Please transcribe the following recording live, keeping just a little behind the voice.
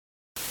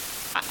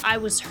I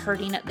was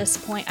hurting at this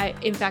point.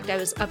 In fact, I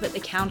was up at the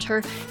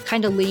counter,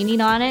 kind of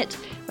leaning on it,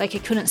 like I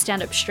couldn't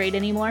stand up straight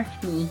anymore.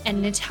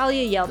 And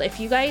Natalia yelled, if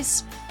you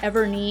guys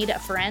ever need a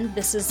friend,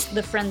 this is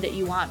the friend that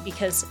you want,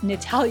 because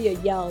Natalia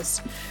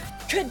yells,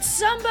 could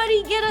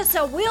somebody get us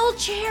a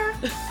wheelchair?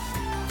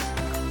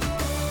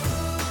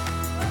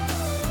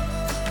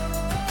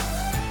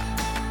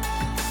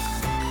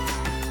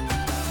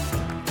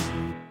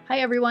 Hi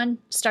everyone,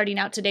 starting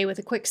out today with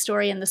a quick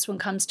story, and this one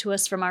comes to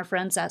us from our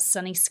friends at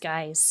Sunny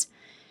Skies.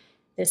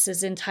 This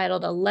is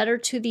entitled A Letter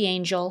to the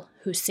Angel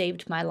Who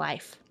Saved My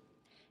Life.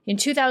 In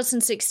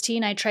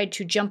 2016, I tried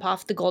to jump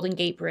off the Golden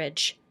Gate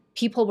Bridge.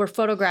 People were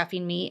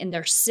photographing me in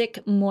their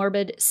sick,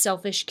 morbid,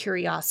 selfish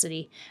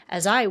curiosity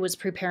as I was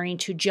preparing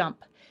to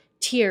jump,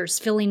 tears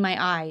filling my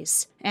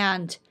eyes,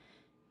 and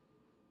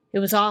it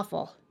was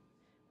awful.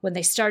 When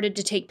they started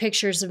to take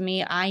pictures of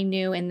me, I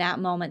knew in that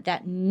moment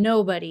that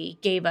nobody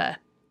gave a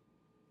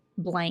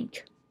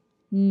blank.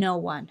 No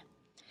one.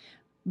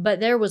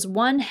 But there was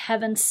one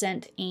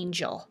heaven-sent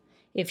angel,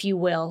 if you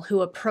will,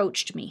 who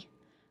approached me.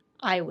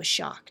 I was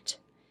shocked.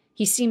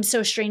 He seemed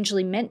so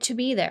strangely meant to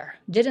be there.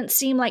 Didn't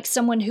seem like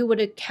someone who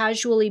would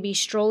casually be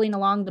strolling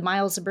along the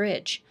miles of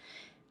bridge.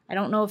 I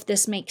don't know if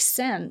this makes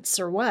sense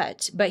or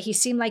what, but he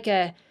seemed like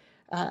a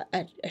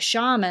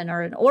shaman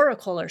or an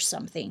oracle or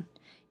something.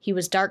 He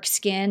was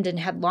dark-skinned and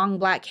had long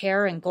black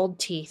hair and gold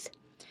teeth.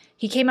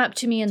 He came up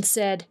to me and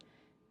said,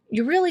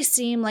 "You really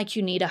seem like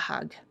you need a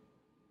hug.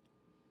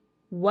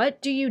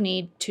 What do you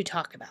need to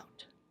talk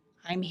about?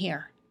 I'm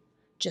here.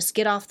 Just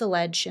get off the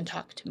ledge and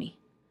talk to me.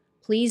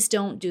 Please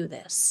don't do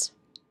this."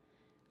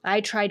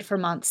 I tried for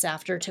months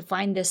after to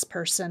find this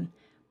person,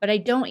 but I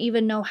don't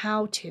even know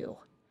how to.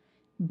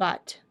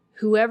 But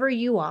whoever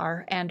you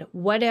are and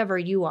whatever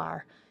you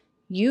are,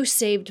 you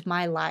saved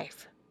my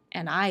life,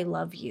 and I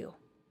love you.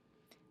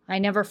 I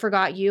never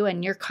forgot you,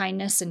 and your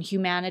kindness and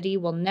humanity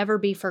will never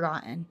be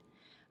forgotten.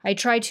 I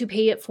try to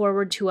pay it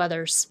forward to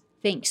others,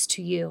 thanks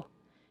to you.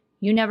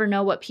 You never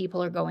know what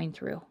people are going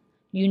through.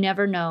 You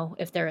never know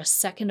if they're a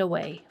second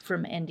away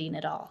from ending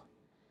it all.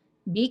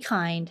 Be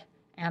kind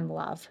and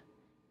love.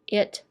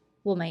 It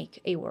will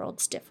make a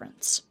world's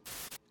difference.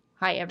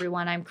 Hi,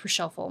 everyone. I'm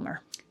Krachel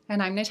Fulmer.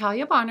 And I'm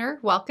Natalia Bonner.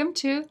 Welcome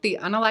to the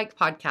Un+alike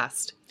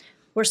podcast.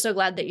 We're so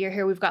glad that you're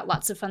here. We've got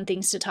lots of fun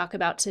things to talk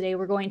about today.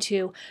 We're going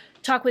to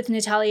talk with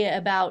Natalia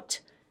about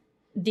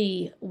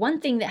the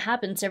one thing that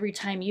happens every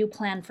time you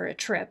plan for a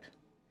trip.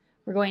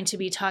 We're going to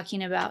be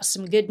talking about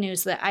some good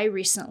news that I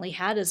recently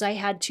had as I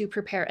had to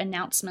prepare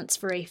announcements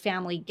for a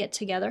family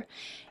get-together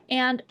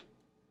and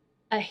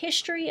a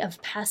history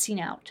of passing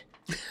out.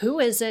 Who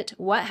is it?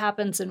 What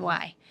happens and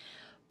why?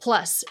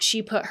 Plus,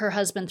 she put her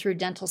husband through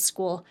dental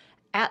school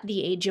at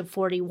the age of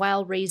 40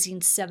 while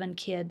raising 7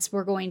 kids.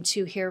 We're going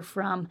to hear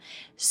from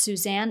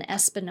Susanne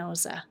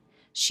Espinosa.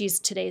 She's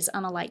today's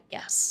Un+alike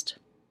guest.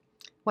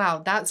 Wow,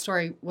 that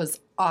story was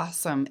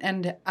awesome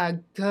and a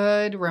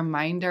good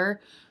reminder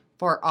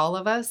for all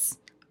of us.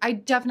 I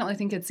definitely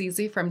think it's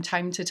easy from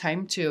time to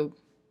time to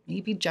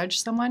maybe judge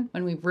someone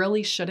when we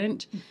really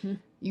shouldn't. Mm-hmm.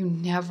 You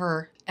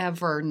never,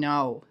 ever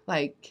know,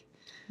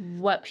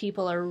 what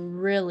people are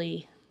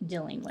really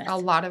dealing with. A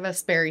lot of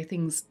us bury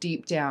things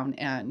deep down,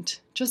 and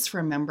just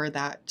remember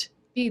that.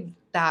 Be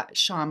that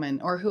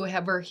shaman or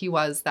whoever he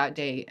was that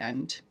day,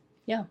 and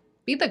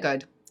be the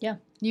good. Yeah.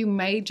 You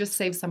may just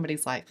save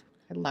somebody's life.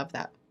 I love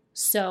that.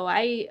 So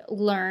I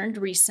learned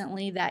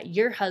recently that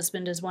your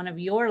husband is one of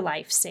your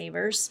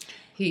lifesavers.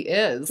 He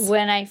is.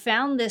 When I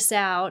found this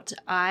out,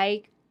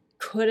 I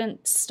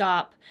couldn't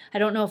stop. I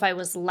don't know if I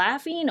was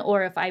laughing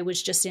or if I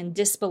was just in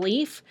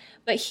disbelief,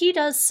 but he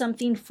does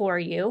something for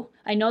you.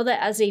 I know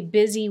that as a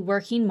busy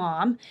working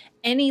mom,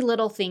 any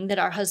little thing that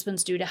our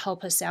husbands do to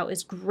help us out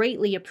is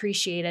greatly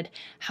appreciated.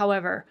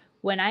 However,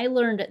 when I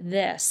learned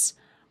this,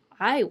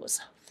 I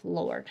was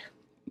floored.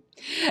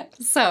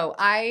 So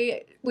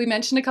we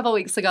mentioned a couple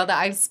weeks ago that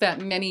I've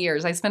spent many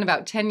years. I spent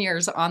about 10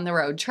 years on the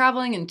road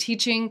traveling and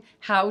teaching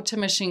how to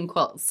machine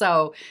quilt.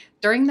 So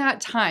during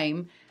that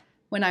time,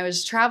 when I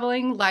was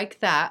traveling like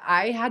that,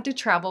 I had to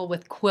travel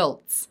with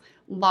quilts,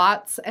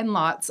 lots and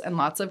lots and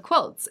lots of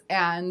quilts.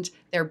 And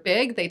they're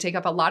big, they take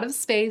up a lot of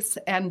space,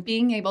 and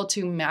being able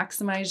to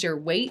maximize your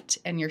weight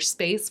and your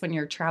space when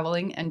you're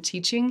traveling and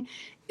teaching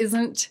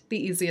isn't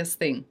the easiest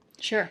thing.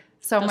 Sure.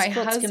 So those my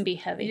quilts husband can be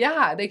heavy.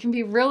 Yeah, they can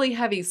be really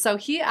heavy. So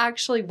he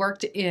actually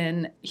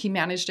he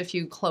managed a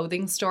few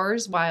clothing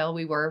stores while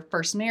we were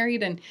first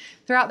married and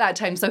throughout that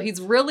time. So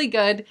he's really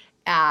good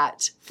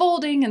at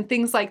folding and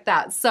things like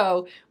that.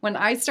 So when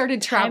I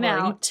started traveling.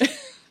 Time out.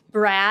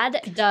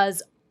 Brad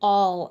does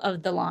all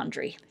of the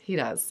laundry. He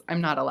does.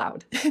 I'm not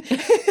allowed.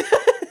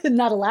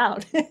 Not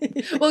allowed.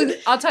 Well,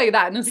 I'll tell you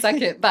that in a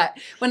second. But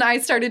when I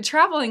started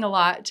traveling a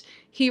lot,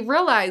 he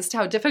realized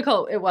how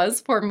difficult it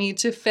was for me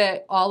to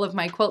fit all of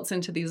my quilts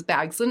into these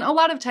bags. And a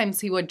lot of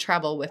times he would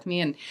travel with me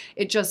and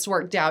it just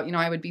worked out.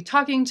 I would be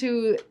talking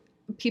to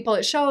people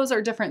at shows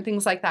or different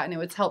things like that. And it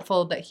was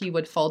helpful that he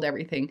would fold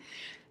everything.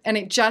 And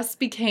it just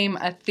became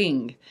a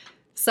thing.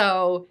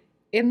 So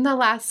in the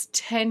last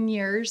 10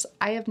 years,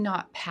 I have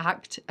not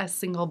packed a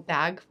single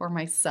bag for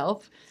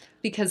myself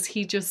because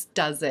he just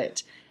does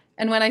it.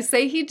 And when I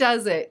say he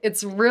does it,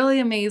 it's really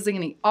amazing.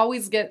 And he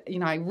always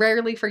I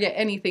rarely forget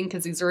anything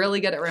because he's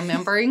really good at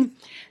remembering.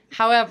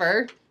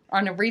 However,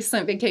 on a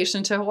recent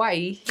vacation to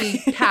Hawaii,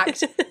 he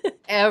packed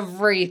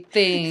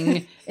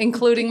everything,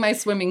 including my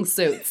swimming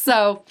suit.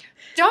 So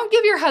don't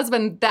give your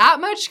husband that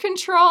much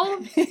control.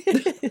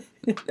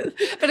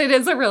 But it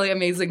is a really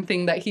amazing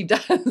thing that he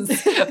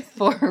does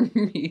for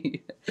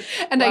me.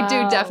 And I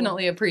do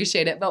definitely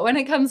appreciate it. But when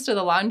it comes to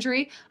the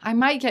laundry, I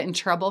might get in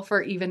trouble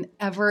for even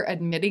ever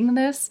admitting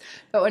this.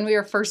 But when we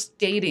were first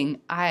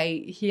dating,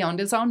 he owned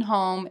his own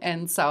home.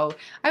 And so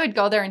I would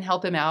go there and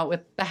help him out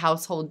with the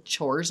household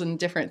chores and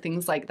different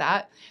things like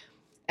that.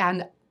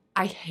 And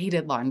I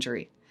hated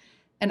laundry.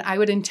 And I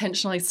would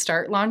intentionally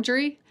start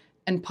laundry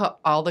and put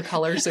all the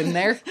colors in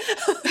there.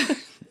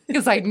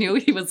 Because I knew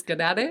he was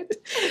good at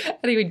it.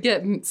 And he would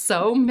get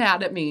so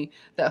mad at me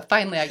that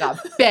finally I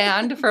got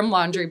banned from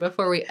laundry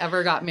before we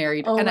ever got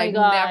married. Oh and my I've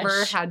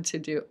gosh.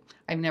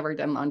 I've never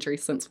done laundry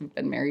since we've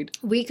been married.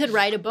 We could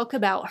write a book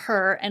about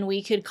her and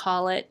we could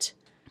call it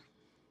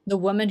The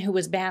Woman Who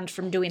Was Banned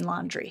from Doing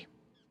Laundry.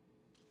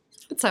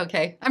 It's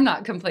okay. I'm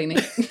not complaining.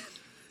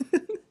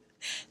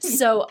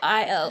 So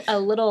a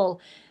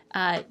little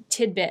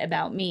tidbit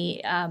about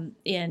me.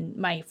 In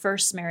my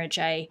first marriage,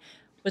 I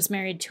was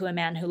married to a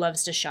man who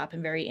loves to shop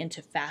and very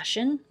into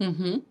fashion.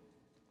 Mm-hmm.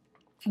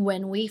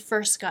 When we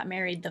first got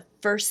married, the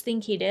first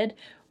thing he did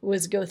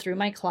was go through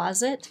my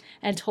closet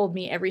and told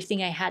me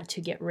everything I had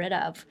to get rid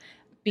of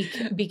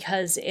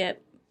because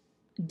it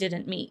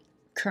didn't meet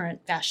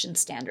current fashion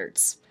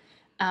standards.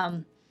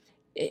 I'm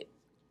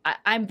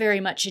very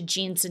much a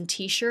jeans and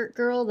t-shirt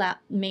girl. That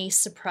may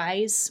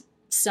surprise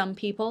some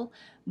people,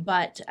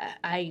 but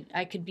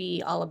I could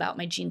be all about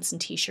my jeans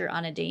and t-shirt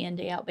on a day in,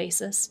 day out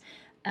basis.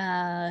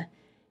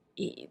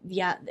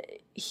 Yeah,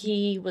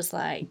 he was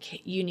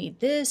like, you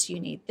need this, you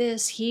need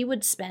this. He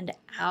would spend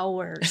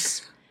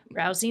hours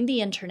browsing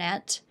the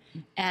internet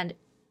and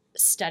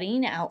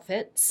studying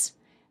outfits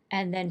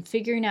and then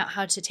figuring out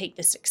how to take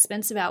this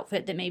expensive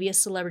outfit that maybe a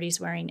celebrity's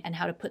wearing and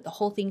how to put the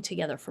whole thing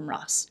together from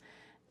Ross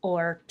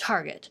or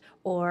Target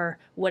or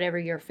whatever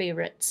your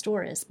favorite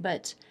store is.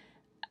 But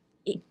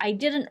I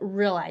didn't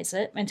realize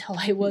it until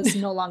I was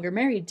no longer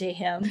married to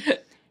him.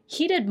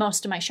 He did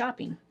most of my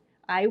shopping.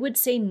 I would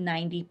say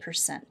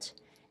 90%.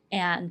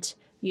 And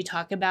you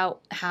talk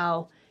about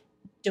how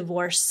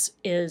divorce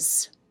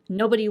is,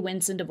 nobody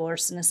wins in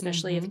divorce, and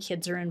especially if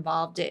kids are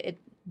involved,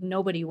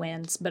 nobody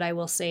wins. But I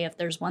will say if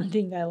there's one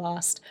thing I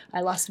lost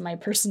my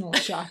personal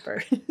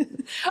shopper.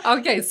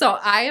 Okay, so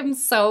I am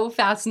so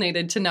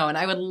fascinated to know, and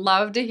I would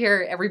love to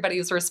hear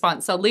everybody's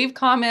response. So leave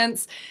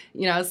comments,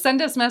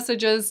 send us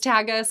messages,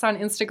 tag us on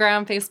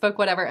Instagram, Facebook,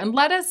 whatever, and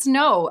let us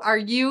know. Are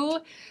you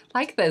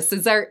like this?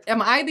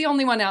 Am I the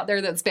only one out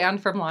there that's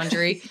banned from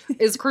laundry?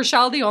 Is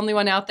Krachel the only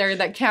one out there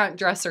that can't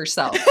dress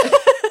herself?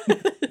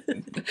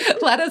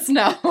 Let us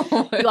know.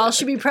 You all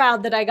should be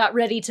proud that I got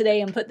ready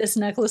today and put this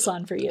necklace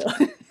on for you.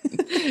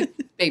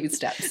 Baby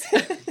steps.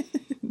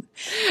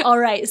 All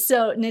right.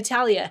 So,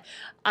 Natalia,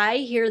 I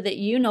hear that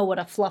you know what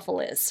a fluffle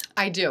is.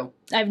 I do.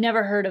 I've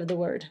never heard of the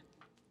word.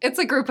 It's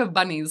a group of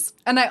bunnies.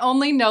 And I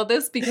only know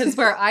this because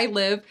where I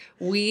live,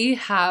 we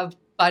have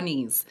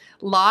bunnies.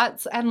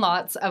 Lots and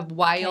lots of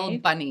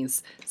wild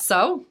bunnies.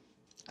 So,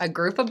 a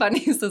group of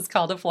bunnies is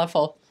called a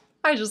fluffle.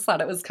 I just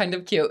thought it was kind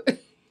of cute.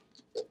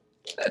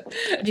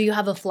 Do you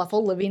have a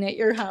fluffle living at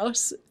your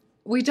house?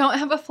 We don't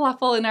have a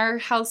fluffle in our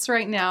house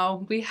right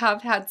now. We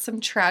have had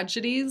some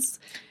tragedies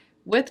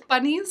with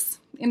bunnies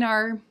in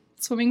our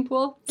swimming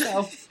pool.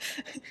 So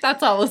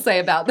that's all we'll say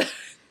about that.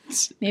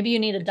 Maybe you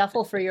need a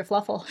duffel for your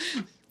fluffle.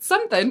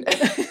 Something.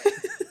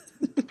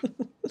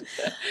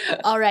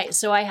 All right,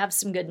 so I have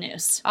some good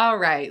news. All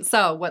right,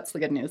 so what's the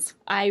good news?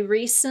 I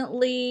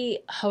recently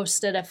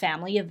hosted a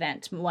family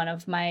event. One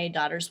of my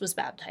daughters was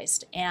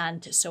baptized,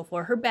 and so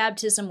for her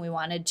baptism, we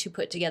wanted to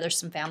put together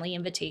some family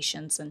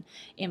invitations and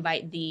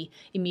invite the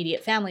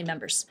immediate family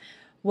members.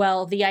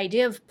 Well, the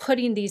idea of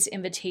putting these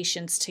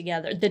invitations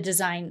together, the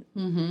design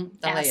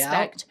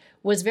aspect,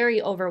 was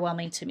very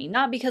overwhelming to me.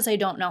 Not because I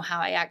don't know how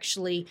I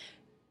actually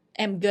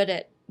am good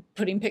at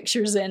putting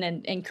pictures in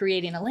and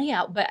creating a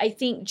layout, but I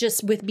think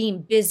just with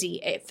being busy,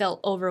 it felt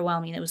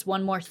overwhelming. It was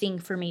one more thing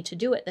for me to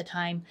do at the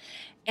time.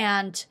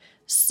 And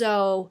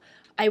so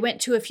I went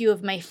to a few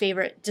of my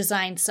favorite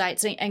design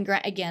sites. And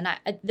again,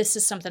 this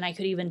is something I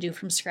could even do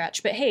from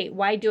scratch. But hey,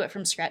 why do it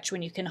from scratch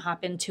when you can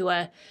hop into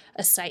a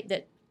site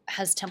that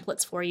has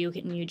templates for you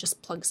and you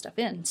just plug stuff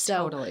in?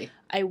 So Totally.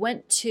 I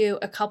went to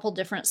a couple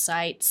different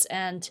sites,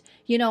 and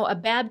a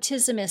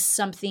baptism is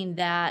something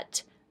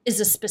that is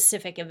a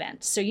specific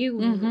event. So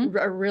you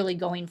are really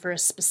going for a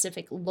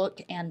specific look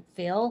and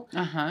feel.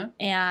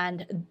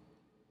 And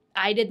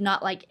I did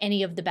not like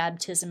any of the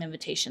baptism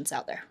invitations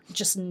out there.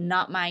 Just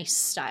not my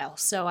style.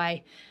 So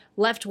I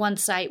left one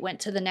site, went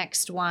to the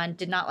next one,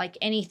 did not like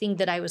anything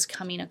that I was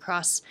coming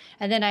across.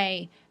 And then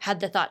I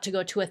had the thought to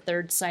go to a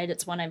third site.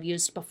 It's one I've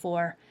used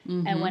before.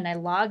 And when I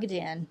logged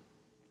in,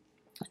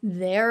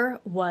 there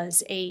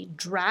was a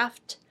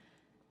draft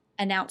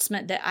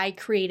announcement that I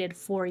created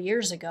 4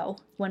 years ago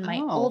when my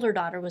older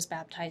daughter was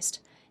baptized.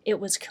 It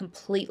was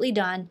completely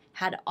done,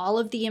 had all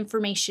of the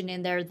information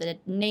in there, the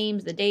name,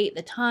 the date,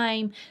 the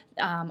time,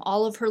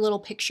 all of her little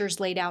pictures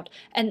laid out.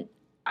 And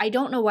I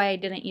don't know why I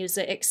didn't use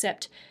it,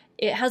 except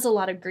it has a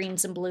lot of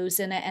greens and blues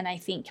in it. And I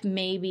think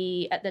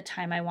maybe at the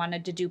time I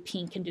wanted to do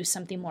pink and do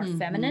something more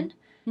feminine.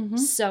 Mm-hmm.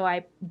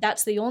 So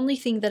that's the only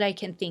thing that I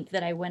can think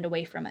that I went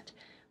away from it.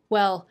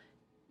 Well,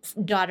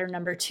 daughter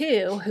number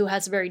 2, who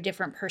has a very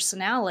different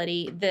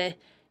personality,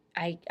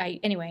 I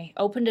anyway,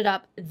 opened it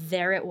up,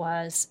 there it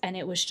was, and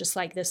it was just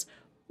like this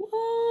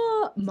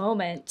whoa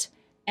moment.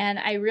 And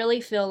I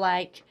really feel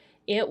like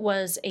it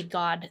was a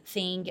God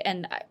thing,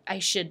 and I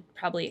should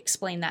probably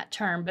explain that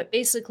term, but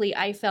basically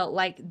I felt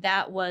like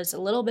that was a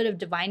little bit of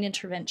divine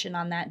intervention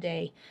on that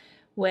day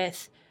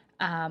with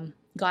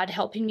God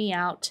helping me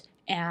out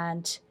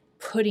and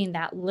putting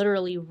that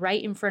literally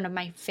right in front of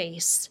my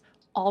face,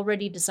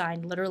 already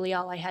designed. Literally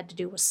all I had to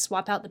do was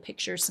swap out the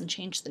pictures and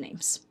change the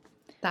names.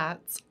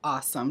 That's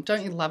awesome.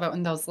 Don't you love it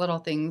when those little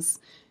things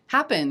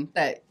happen,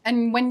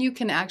 and when you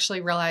can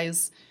actually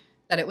realize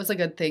that it was a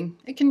good thing,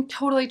 it can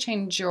totally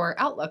change your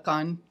outlook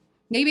on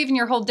maybe even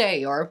your whole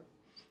day, or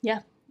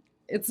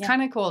it's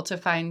kind of cool to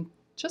find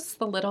just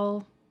the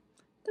little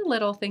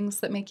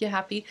things that make you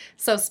happy.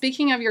 So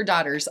speaking of your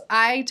daughters,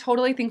 I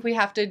totally think we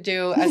have to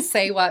do a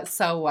say what,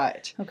 so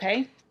what.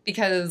 Okay.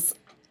 Because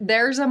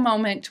there's a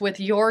moment with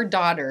your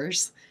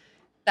daughters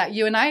that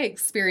you and I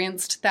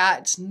experienced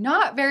that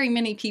not very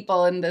many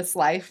people in this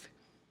life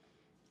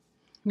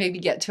maybe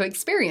get to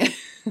experience.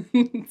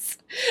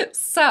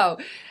 So,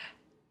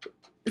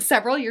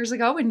 several years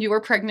ago when you were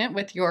pregnant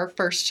with your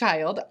first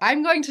child,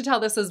 I'm going to tell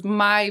this as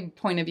my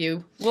point of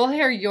view. We'll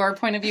hear your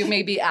point of view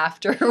maybe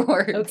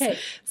afterwards. Okay.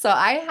 So,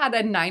 I had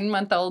a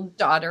 9-month-old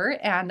daughter,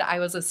 and I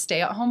was a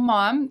stay-at-home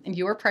mom, and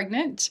you were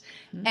pregnant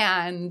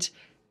and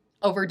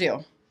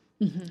overdue.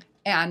 Mm-hmm.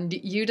 And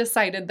you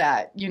decided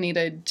that you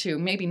needed to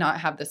maybe not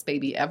have this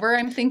baby ever,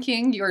 I'm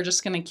thinking. You were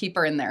just going to keep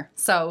her in there.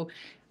 So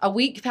a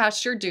week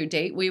past your due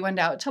date, we went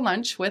out to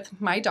lunch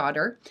with my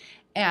daughter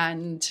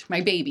and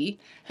my baby.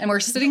 And we're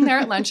sitting there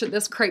at lunch at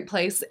this crepe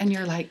place. And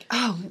you're like,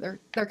 oh,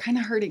 they're kind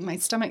of hurting. My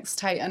stomach's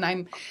tight. And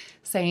I'm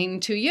saying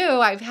to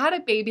you, I've had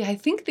a baby. I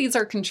think these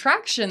are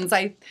contractions.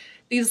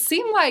 These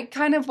seem like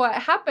kind of what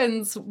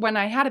happens when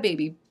I had a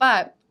baby.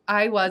 But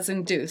I was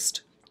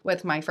induced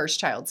with my first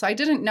child. So I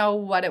didn't know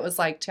what it was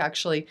like to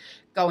actually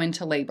go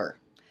into labor.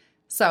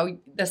 So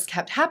this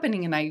kept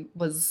happening, and I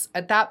was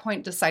at that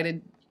point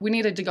decided we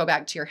needed to go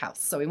back to your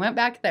house. So we went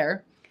back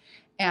there,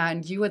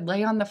 and you would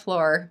lay on the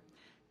floor,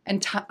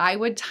 and I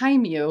would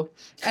time you.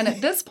 And at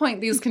this point,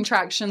 these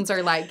contractions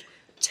are like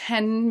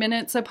 10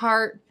 minutes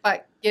apart,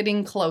 but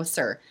getting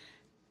closer.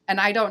 And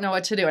I don't know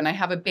what to do, and I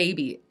have a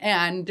baby.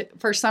 And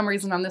for some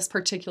reason on this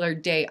particular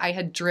day, I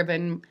had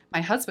driven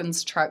my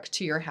husband's truck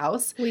to your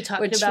house. We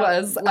talked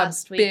about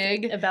last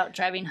week about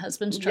driving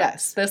husband's truck.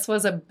 Yes, this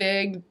was a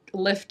big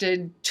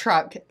lifted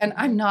truck. And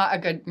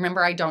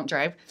remember, I don't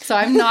drive. So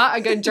I'm not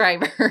a good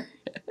driver.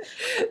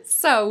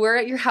 So we're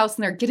at your house,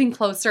 and they're getting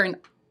closer, and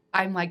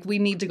I'm like, we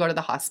need to go to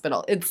the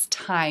hospital. It's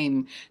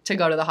time to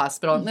go to the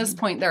hospital. At this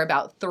point, they're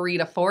about 3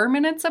 to 4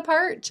 minutes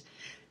apart.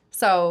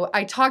 So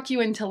I talk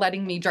you into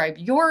letting me drive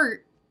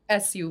your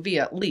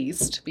SUV at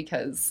least,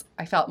 because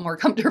I felt more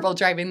comfortable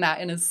driving that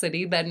in a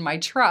city than my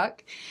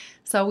truck.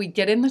 So we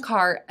get in the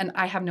car, and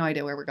I have no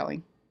idea where we're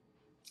going.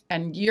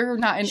 And you're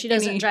not in She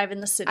doesn't drive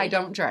in the city. I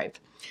don't drive.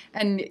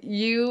 And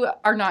you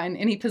are not in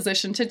any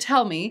position to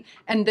tell me.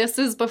 And this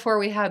is before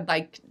we had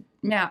like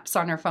maps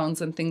on our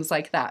phones and things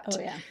like that. Oh,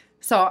 yeah.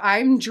 So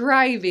I'm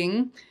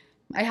driving.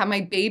 I have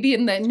my baby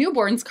in the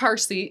newborn's car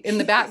seat in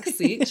the back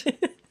seat.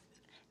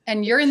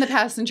 And you're in the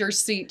passenger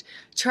seat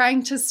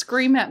trying to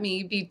scream at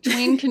me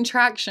between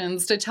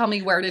contractions to tell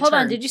me where to turn. Hold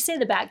on. Did you say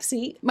the back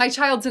seat? My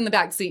child's in the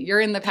back seat. You're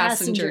in the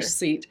passenger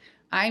seat.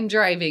 I'm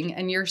driving,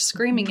 and you're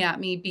screaming at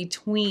me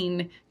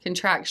between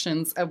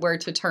contractions of where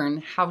to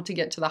turn, how to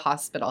get to the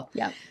hospital.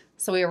 Yeah.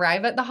 So we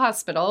arrive at the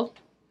hospital,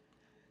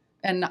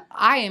 and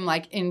I am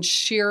like in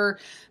sheer,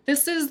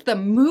 this is the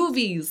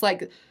movies.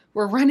 Like,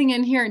 we're running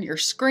in here, and you're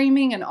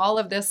screaming and all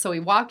of this. So we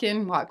walk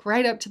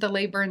right up to the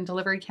labor and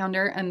delivery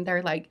counter, and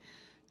they're like,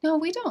 no,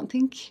 we don't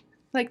think,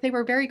 like, they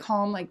were very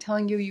calm, like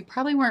telling you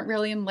probably weren't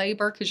really in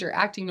labor because you're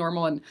acting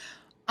normal. And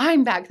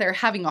I'm back there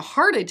having a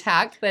heart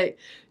attack that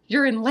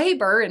you're in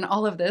labor and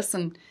all of this.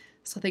 And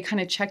so they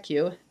kind of check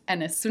you.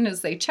 And as soon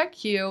as they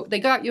check you, they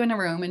got you in a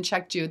room and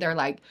checked you. They're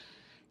like,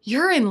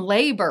 you're in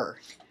labor.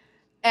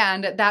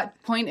 And at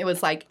that point, it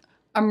was like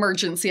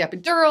emergency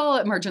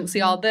epidural, emergency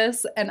all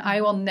this. And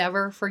I will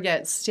never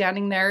forget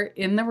standing there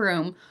in the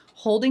room,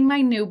 holding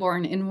my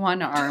newborn in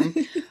one arm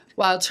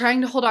while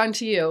trying to hold on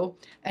to you.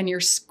 And you're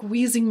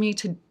squeezing me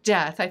to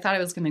death. I thought I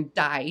was going to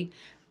die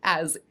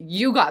as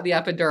you got the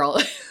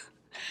epidural.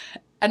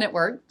 And it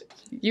worked.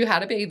 You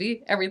had a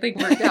baby. Everything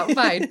worked out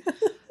fine.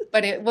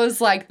 But it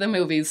was like the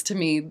movies to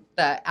me,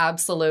 the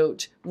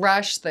absolute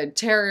rush, the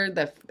terror,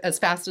 as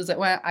fast as it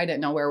went. I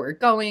didn't know where we're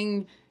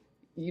going.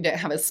 you didn't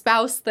have a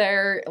spouse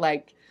there.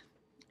 Like,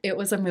 it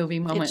was a movie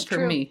moment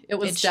for me. It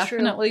was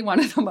definitely one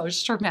of the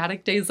most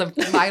traumatic days of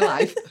my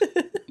life.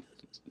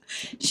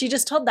 She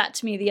just told that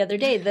to me the other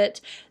day,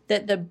 that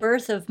the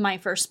birth of my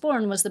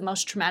firstborn was the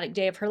most traumatic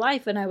day of her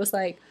life. And I was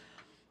like,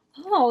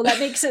 oh, that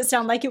makes it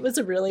sound like it was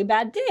a really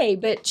bad day.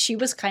 But she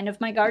was kind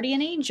of my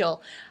guardian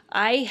angel.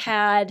 I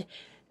had,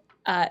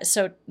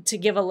 so to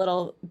give a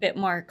little bit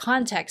more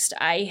context,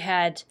 I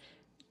had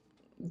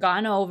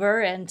gone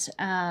over and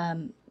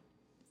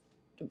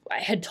I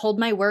had told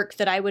my work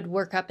that I would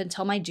work up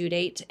until my due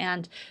date.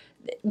 And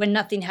when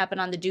nothing happened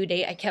on the due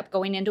date, I kept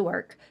going into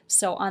work.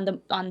 So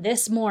on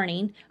this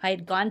morning, I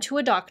had gone to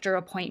a doctor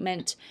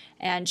appointment,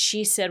 and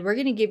she said, we're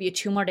going to give you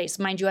 2 more days.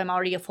 Mind you, I'm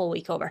already a full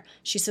week over.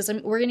 She says,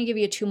 we're going to give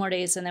you 2 more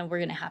days, and then we're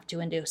going to have to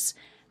induce.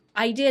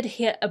 I did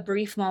hit a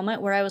brief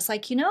moment where I was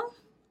like,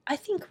 I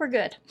think we're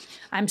good.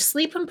 I'm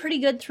sleeping pretty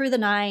good through the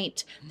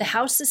night. The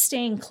house is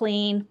staying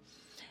clean.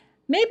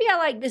 Maybe I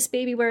like this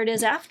baby where it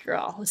is after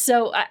all.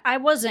 So I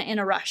wasn't in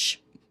a rush.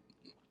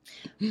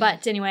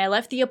 But anyway, I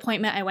left the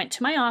appointment. I went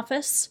to my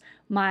office.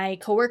 My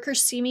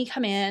coworkers see me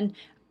come in.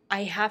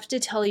 I have to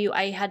tell you,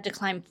 I had to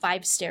climb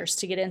 5 stairs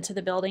to get into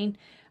the building.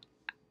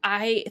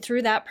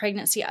 Through that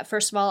pregnancy,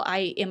 first of all,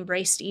 I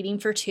embraced eating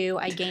for 2.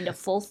 I gained a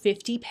full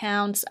 50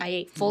 pounds. I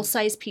ate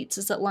full-size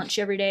pizzas at lunch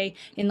every day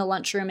in the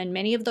lunchroom. And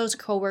many of those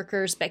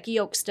coworkers, Becky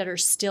Oakstetter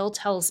still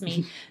tells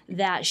me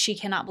that she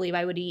cannot believe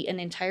I would eat an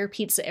entire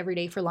pizza every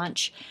day for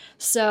lunch.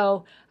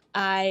 So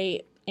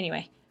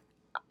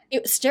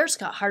stairs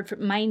got hard for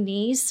my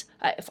knees.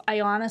 I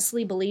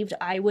honestly believed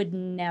I would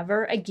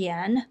never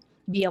again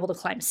be able to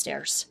climb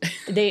stairs.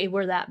 They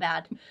were that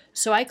bad.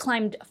 So I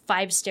climbed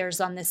 5 stairs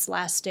on this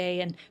last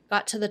day and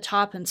got to the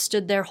top and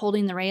stood there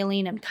holding the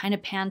railing and kind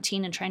of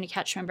panting and trying to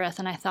catch my breath.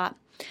 And I thought,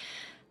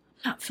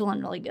 I'm not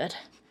feeling really good.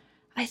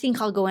 I think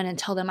I'll go in and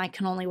tell them I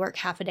can only work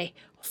half a day.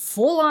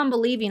 Full on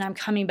believing I'm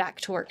coming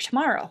back to work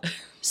tomorrow.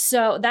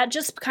 So that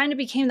just kind of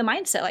became the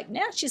mindset. Like,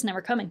 she's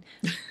never coming.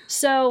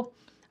 So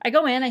I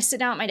go in, I sit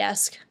down at my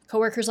desk.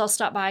 Coworkers all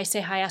stop by,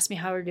 say hi, ask me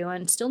how we're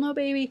doing. Still no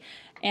baby.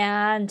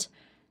 And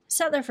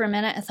sat there for a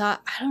minute and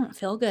thought, I don't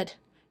feel good.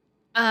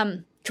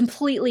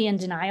 Completely in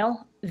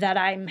denial that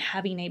I'm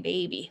having a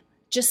baby.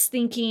 Just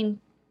thinking,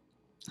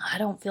 I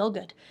don't feel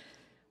good.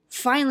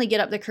 Finally get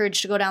up the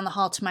courage to go down the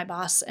hall to my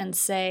boss and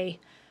say,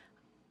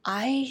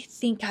 I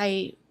think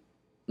I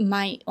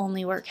might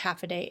only work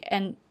half a day.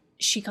 And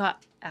she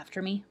got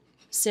after me,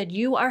 said,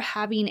 you are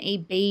having a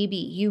baby.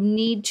 You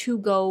need to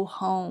go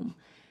home.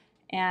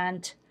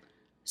 And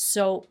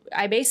so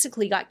I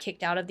basically got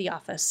kicked out of the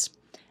office.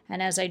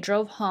 And as I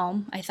drove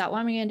home, I thought, what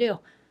am I going to do?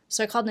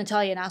 So I called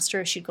Natalia and asked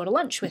her if she'd go to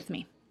lunch with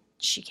me.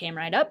 She came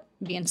right up,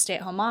 being a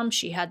stay-at-home mom.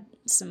 She had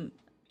some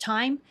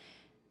time.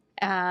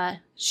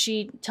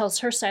 She tells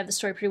her side of the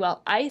story pretty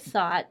well. I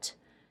thought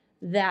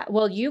that,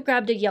 you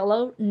grabbed a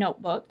yellow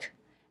notebook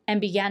and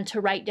began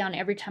to write down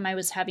every time I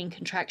was having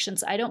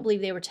contractions. I don't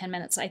believe they were 10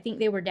 minutes. I think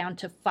they were down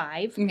to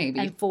 5 maybe,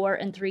 and 4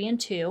 and 3 and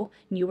 2.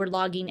 And you were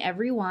logging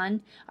every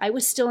one. I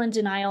was still in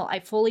denial. I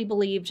fully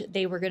believed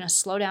they were going to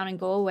slow down and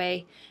go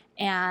away.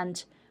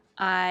 And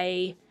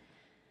I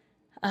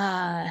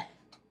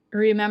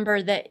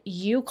remember that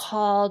you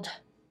called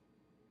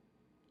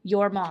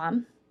your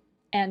mom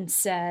and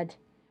said,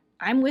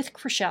 I'm with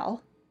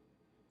Krachel.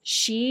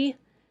 She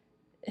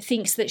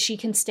thinks that she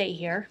can stay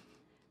here.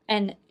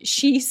 And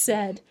she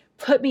said,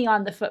 put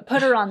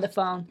her on the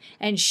phone.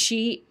 And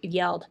she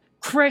yelled,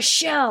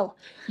 Krachel,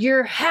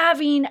 you're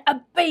having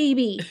a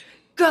baby.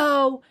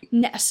 Go.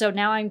 So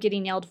now I'm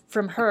getting yelled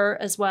from her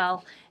as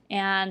well.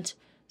 And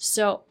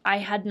so I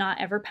had not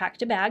ever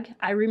packed a bag.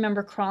 I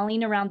remember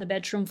crawling around the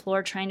bedroom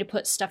floor trying to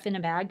put stuff in a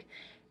bag.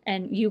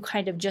 And you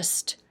kind of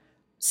just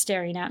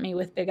staring at me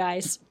with big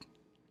eyes.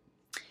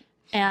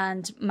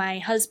 And my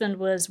husband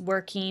was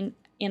working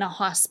in a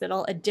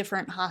hospital, a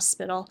different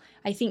hospital.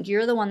 I think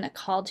you're the one that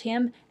called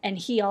him, and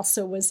he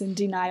also was in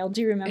denial.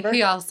 Do you remember?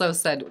 He also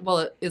said,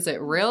 well, is it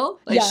real?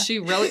 Like, yeah. She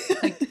really,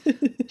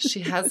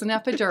 she has an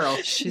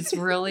epidural. She's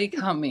really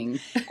coming.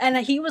 And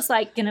he was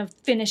like going to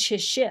finish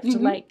his shift.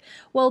 Mm-hmm. Like,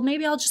 well,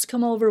 maybe I'll just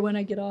come over when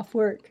I get off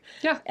work.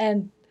 Yeah.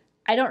 And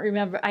I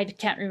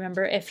can't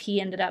remember if he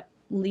ended up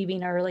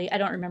leaving early. I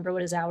don't remember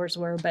what his hours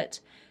were,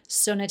 but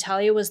so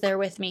Natalia was there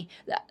with me.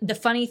 The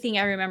funny thing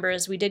I remember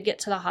is we did get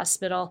to the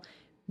hospital.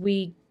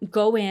 We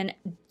go in.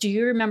 Do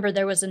you remember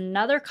there was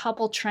another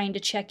couple trying to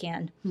check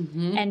in,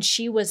 mm-hmm. and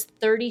she was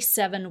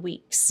 37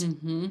 weeks,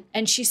 mm-hmm.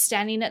 and she's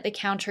standing at the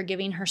counter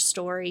giving her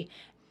story,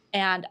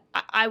 and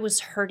I was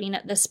hurting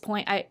at this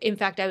point. In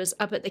fact, I was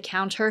up at the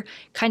counter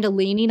kind of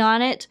leaning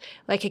on it,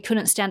 like I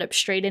couldn't stand up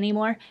straight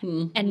anymore,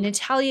 mm-hmm. and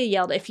Natalia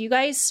yelled, if you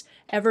guys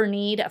ever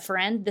need a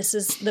friend, this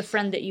is the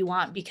friend that you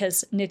want,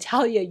 because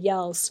Natalia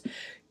yells,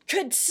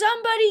 could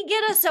somebody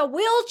get us a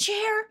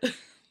wheelchair?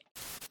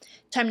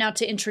 Time now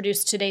to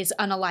introduce today's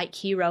un+alike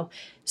hero.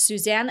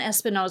 Susanne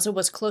Espinosa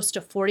was close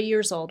to 40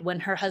 years old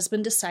when her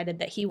husband decided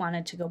that he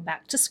wanted to go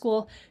back to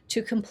school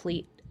to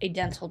complete a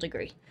dental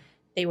degree.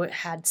 They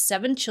had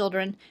 7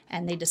 children,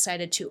 and they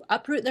decided to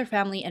uproot their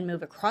family and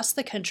move across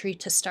the country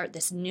to start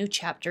this new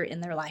chapter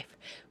in their life.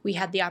 We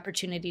had the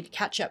opportunity to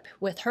catch up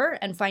with her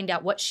and find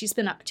out what she's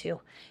been up to.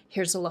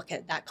 Here's a look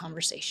at that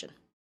conversation.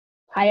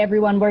 Hi,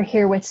 everyone. We're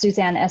here with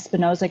Susanne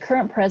Espinosa,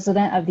 current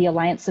president of the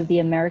Alliance of the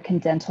American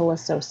Dental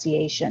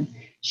Association.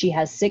 She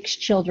has 6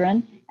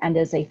 children and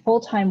is a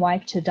full-time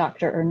wife to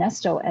Dr.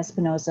 Ernesto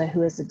Espinosa,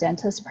 who is a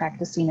dentist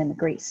practicing in the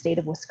great state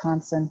of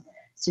Wisconsin.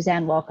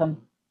 Susanne,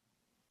 welcome.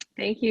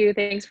 Thank you.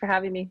 Thanks for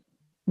having me.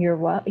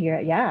 Yeah,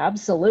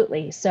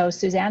 absolutely. So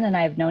Susanne and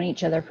I have known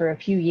each other for a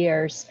few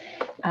years.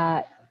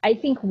 I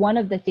think one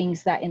of the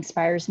things that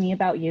inspires me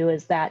about you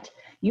is that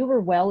you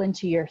were well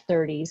into your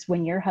 30s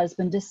when your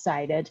husband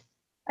decided,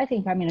 I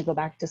think I'm going to go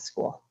back to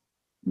school.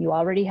 You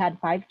already had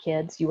 5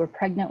 kids. You were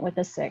pregnant with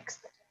a 6th,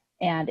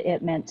 and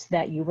it meant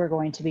that you were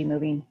going to be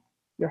moving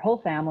your whole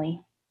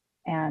family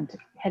and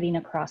heading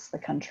across the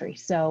country.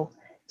 So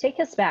take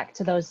us back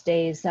to those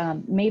days,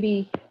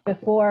 maybe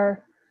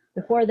before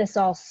this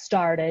all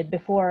started,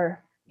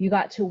 before you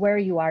got to where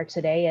you are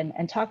today,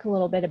 and talk a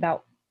little bit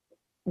about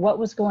what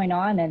was going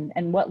on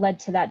and what led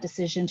to that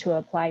decision to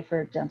apply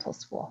for dental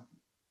school.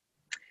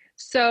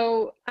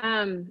 So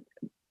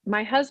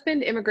my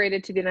husband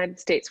immigrated to the United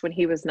States when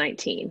he was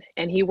 19,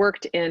 and he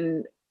worked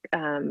in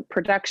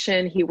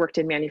production, he worked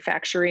in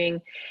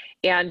manufacturing,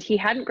 and he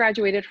hadn't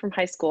graduated from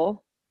high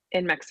school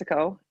in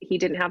Mexico. He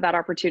didn't have that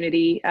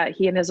opportunity.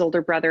 He and his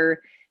older brother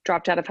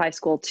dropped out of high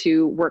school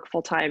to work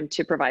full-time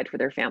to provide for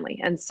their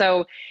family. And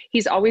so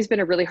he's always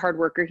been a really hard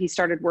worker. He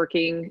started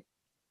working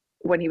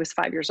when he was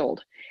 5 years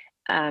old,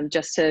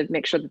 just to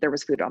make sure that there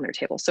was food on their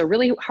table. So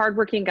really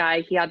hardworking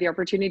guy. He had the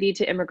opportunity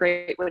to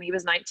immigrate when he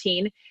was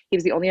 19. He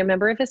was the only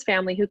member of his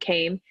family who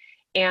came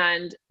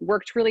and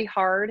worked really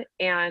hard.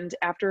 And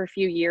after a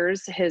few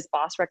years, his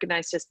boss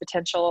recognized his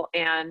potential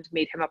and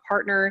made him a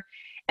partner.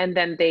 And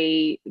then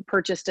they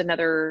purchased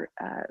another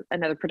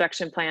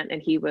production plant, and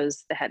he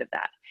was the head of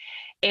that.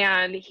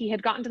 And he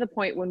had gotten to the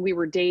point when we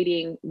were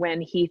dating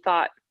when he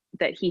thought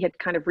that he had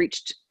kind of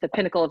reached the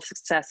pinnacle of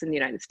success in the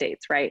United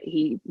States, right?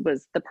 He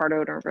was the part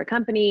owner of a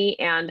company,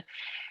 and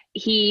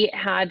he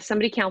had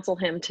somebody counsel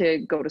him to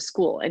go to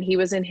school. And he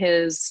was in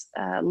his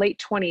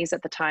late 20s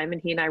at the time,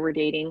 and he and I were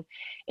dating.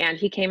 And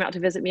he came out to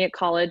visit me at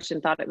college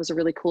and thought it was a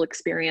really cool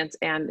experience,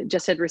 and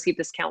just had received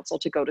this counsel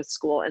to go to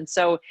school. And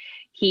so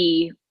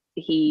he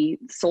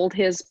sold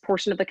his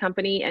portion of the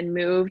company and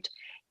moved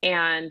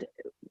and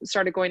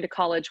started going to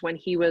college when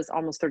he was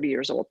almost 30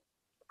 years old.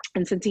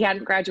 And since he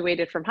hadn't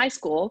graduated from high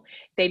school,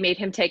 they made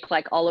him take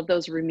like all of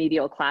those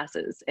remedial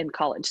classes in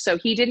college. So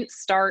he didn't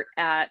start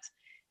at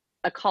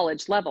a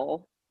college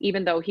level,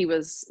 even though he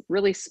was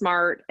really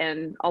smart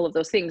and all of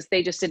those things.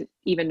 They just didn't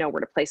even know where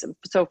to place him.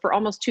 So for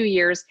almost 2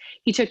 years,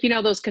 he took,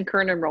 those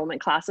concurrent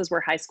enrollment classes where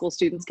high school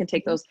students can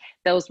take those.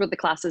 Those were the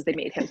classes they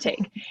made him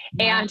take.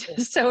 And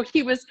so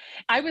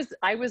I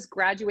was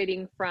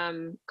graduating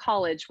from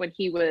college when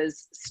he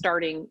was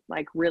starting,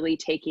 like really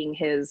taking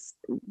his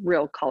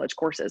real college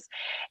courses.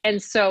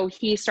 And so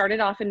he started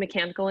off in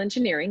mechanical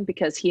engineering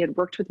because he had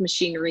worked with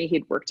machinery,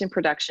 he'd worked in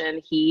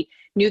production. He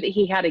knew that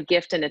he had a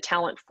gift and a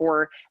talent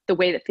for the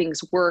way that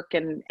things work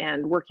and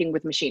working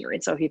with machinery.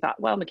 And so he thought,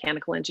 well,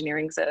 mechanical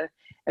engineering is a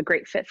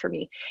great fit for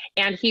me.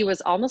 And he was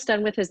almost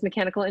done with his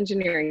mechanical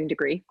engineering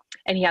degree.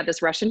 And he had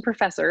this Russian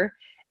professor,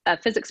 a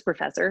physics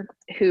professor,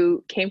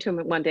 who came to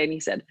him one day and he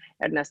said,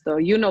 Ernesto,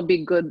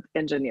 be good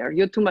engineer.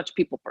 You're too much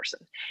people person.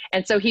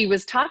 And so he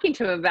was talking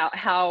to him about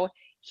how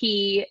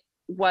he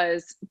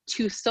was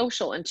too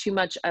social and too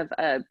much of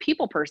a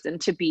people person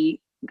to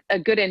be a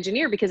good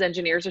engineer, because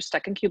engineers are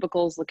stuck in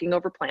cubicles looking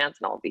over plans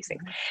and all of these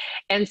things.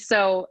 And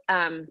so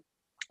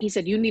he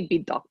said, you need be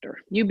doctor.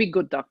 You be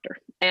good doctor.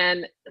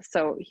 And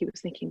so he was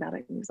thinking about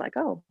it, and he was like,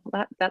 oh,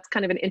 well, that's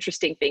kind of an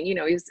interesting thing.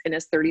 He's in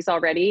his 30s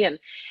already,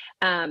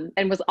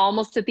 and was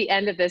almost at the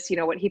end of this,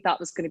 what he thought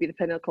was going to be the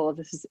pinnacle of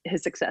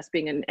his success,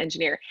 being an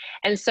engineer.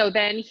 And so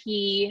then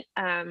he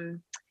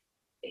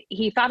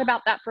thought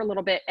about that for a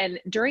little bit. And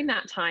during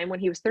that time, when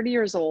he was 30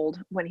 years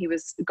old, when he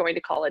was going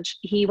to college,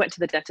 he went to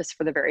the dentist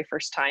for the very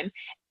first time.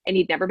 And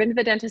he'd never been to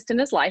the dentist in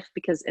his life,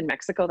 because in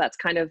Mexico, that's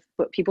kind of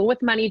what people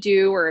with money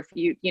do. Or if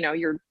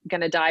you're going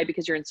to die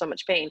because you're in so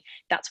much pain,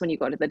 that's when you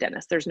go to the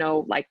dentist. There's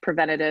no like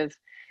preventative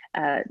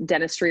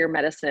dentistry or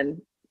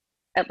medicine.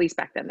 At least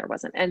back then there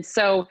wasn't. And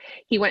so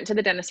he went to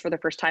the dentist for the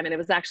first time, and it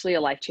was actually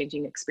a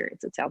life-changing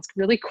experience. It sounds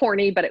really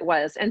corny, but it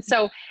was. And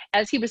so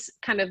as he was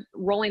kind of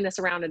rolling this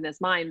around in his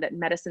mind, that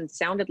medicine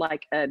sounded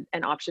like an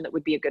option that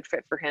would be a good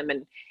fit for him.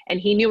 And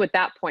he knew at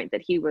that point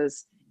that he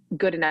was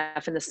good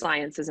enough in the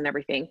sciences and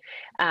everything,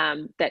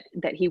 that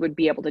he would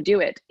be able to do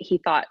it. He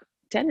thought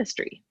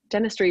dentistry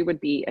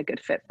would be a good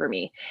fit for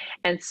me.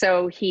 And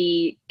so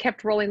he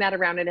kept rolling that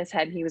around in his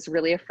head. And he was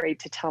really afraid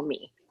to tell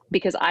me,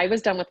 because I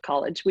was done with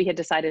college. We had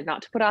decided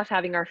not to put off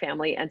having our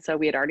family. And so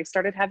we had already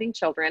started having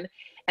children.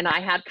 And I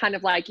had kind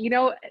of like,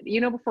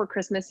 before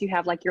Christmas, you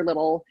have like your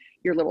little,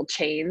 your little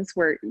chains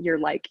where you're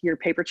like your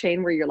paper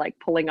chain where you're like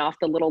pulling off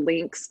the little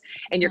links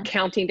and you're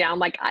counting down.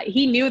 Like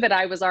he knew that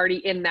I was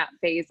already in that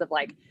phase of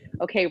like,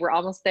 okay, we're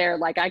almost there.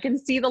 Like I can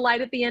see the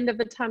light at the end of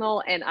the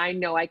tunnel and I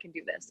know I can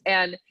do this.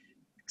 And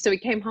so he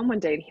came home one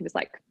day and he was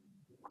like,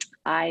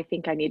 I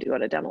think I need to go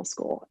to dental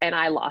school. And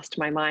I lost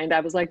my mind.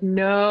 I was like,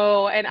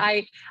 no. And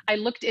I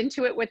looked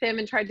into it with him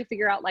and tried to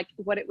figure out like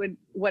what it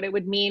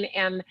would mean.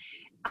 And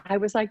I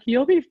was like,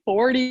 you'll be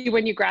 40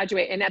 when you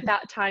graduate. And at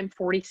that time,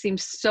 40 seemed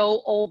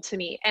so old to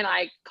me. And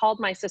I called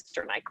my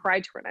sister and I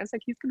cried to her and I was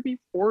like, he's going to be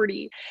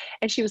 40.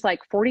 And she was like,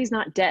 40 is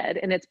not dead.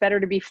 And it's better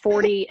to be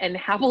 40 and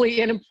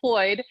happily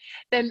unemployed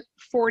than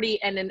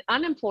 40 and an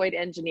unemployed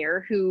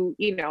engineer who,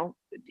 you know,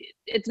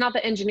 it's not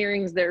that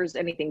there's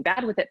anything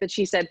bad with it, but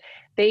she said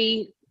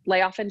they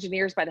lay off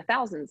engineers by the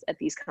thousands at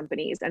these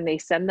companies and they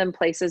send them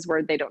places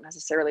where they don't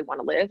necessarily want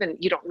to live and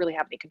you don't really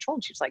have any control.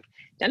 And she was like,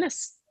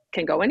 dentists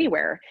can go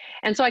anywhere.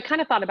 And so I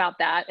kind of thought about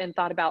that and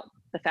thought about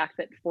the fact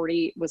that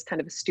 40 was kind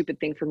of a stupid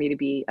thing for me to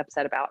be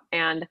upset about.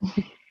 And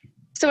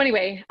so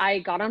anyway, I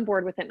got on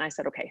board with it and I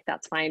said, okay,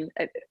 that's fine.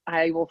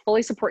 I will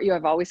fully support you.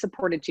 I've always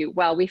supported you.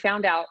 Well, we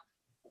found out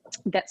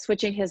that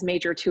switching his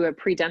major to a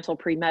pre-dental,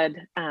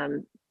 pre-med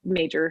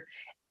major,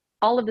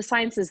 all of the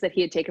sciences that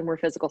he had taken were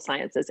physical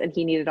sciences and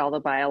he needed all the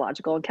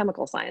biological and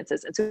chemical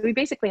sciences. And so we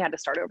basically had to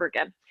start over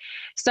again.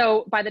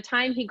 So by the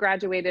time he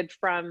graduated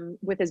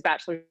with his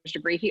bachelor's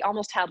degree, he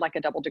almost had like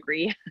a double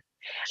degree.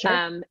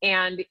 Sure.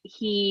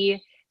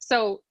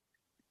 So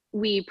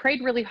we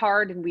prayed really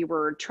hard and we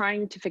were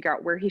trying to figure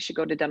out where he should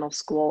go to dental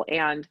school.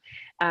 And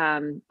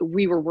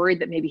we were worried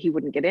that maybe he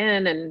wouldn't get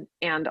in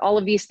and all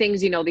of these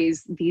things, you know,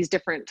 these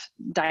different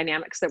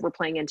dynamics that were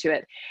playing into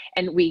it.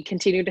 And we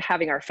continued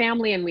having our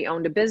family and we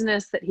owned a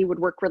business that he would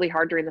work really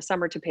hard during the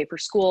summer to pay for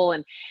school.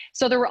 And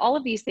so there were all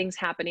of these things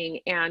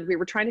happening and we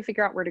were trying to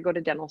figure out where to go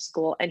to dental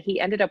school. And he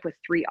ended up with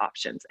 3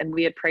 options and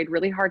we had prayed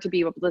really hard to be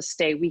able to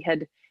stay. We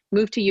had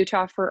moved to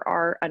Utah for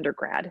our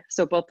undergrad.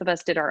 So both of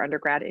us did our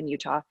undergrad in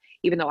Utah,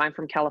 even though I'm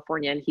from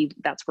California and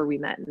that's where we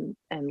met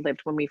and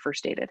lived when we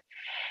first dated.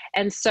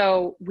 And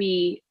so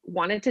we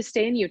wanted to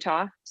stay in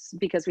Utah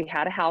because we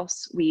had a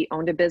house, we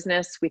owned a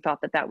business. We thought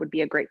that would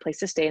be a great place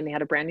to stay and they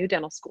had a brand new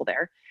dental school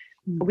there.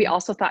 Mm-hmm. We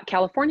also thought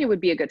California would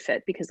be a good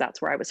fit because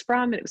that's where I was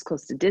from and it was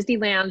close to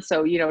Disneyland.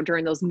 So, you know,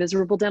 during those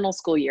miserable dental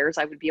school years,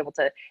 I would be able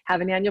to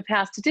have an annual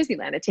pass to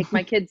Disneyland and take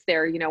my kids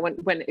there, you know,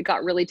 when it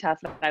got really tough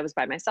and I was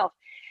by myself.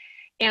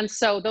 And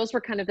so those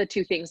were kind of the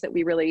 2 things that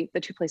the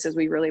 2 places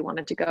we really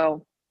wanted to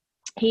go.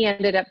 He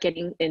ended up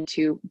getting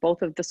into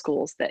both of the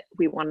schools that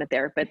we wanted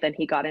there, but then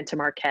he got into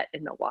Marquette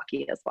in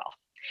Milwaukee as well.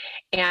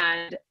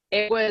 And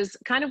it was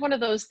kind of one of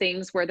those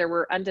things where there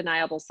were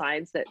undeniable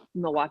signs that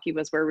Milwaukee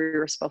was where we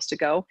were supposed to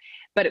go,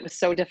 but it was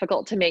so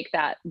difficult to make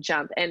that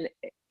jump. And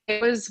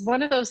it was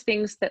one of those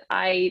things that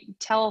I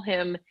tell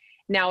him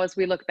now as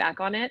we look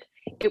back on it,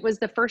 it was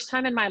the first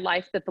time in my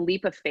life that the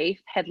leap of faith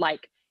had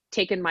like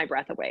taken my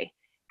breath away.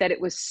 That it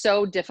was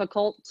so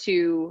difficult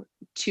to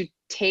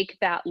take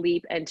that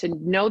leap and to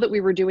know that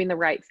we were doing the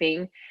right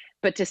thing,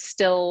 but to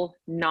still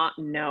not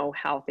know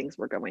how things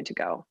were going to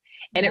go.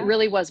 And It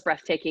really was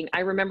breathtaking. I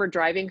remember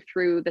driving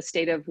through the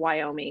state of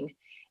Wyoming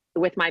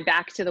with my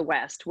back to the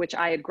West, which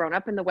I had grown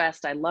up in the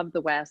West. I loved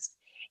the West.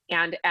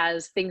 And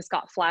as things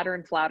got flatter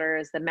and flatter,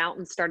 as the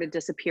mountains started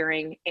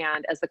disappearing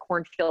and as the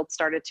cornfields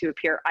started to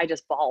appear, I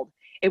just bawled.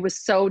 It was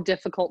so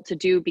difficult to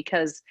do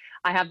because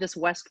I have this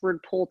westward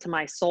pull to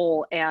my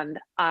soul and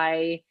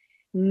I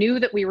knew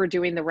that we were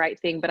doing the right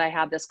thing, but I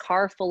had this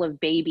car full of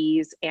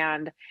babies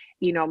and,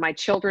 you know, my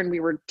children, we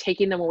were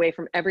taking them away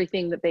from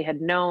everything that they had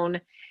known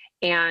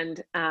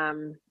and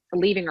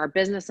leaving our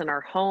business and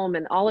our home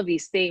and all of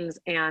these things.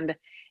 And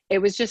it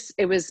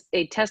was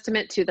a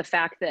testament to the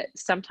fact that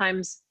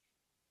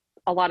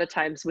a lot of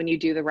times when you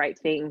do the right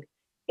thing,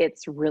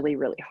 it's really,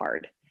 really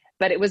hard.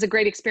 But it was a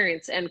great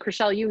experience. And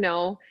Krachel, you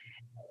know,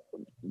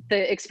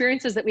 the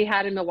experiences that we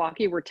had in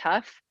Milwaukee were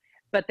tough,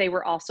 but they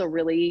were also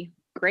really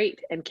great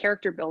and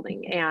character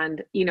building.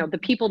 And, you know, the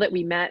people that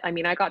we met, I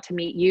mean, I got to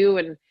meet you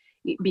and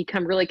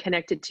become really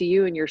connected to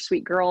you and your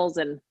sweet girls.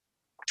 And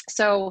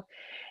so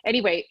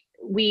anyway,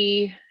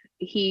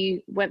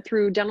 he went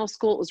through dental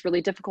school. It was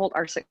really difficult.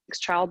 Our 6th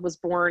child was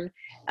born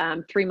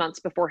 3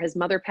 months before his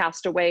mother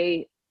passed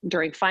away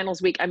during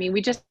finals week. I mean,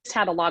 we just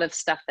had a lot of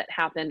stuff that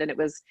happened and it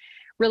was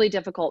really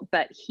difficult,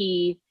 but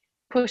he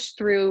pushed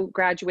through,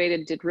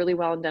 graduated, did really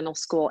well in dental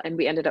school, and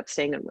we ended up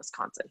staying in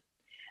Wisconsin.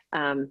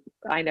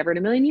 I never in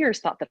a million years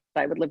thought that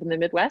I would live in the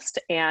Midwest,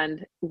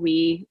 and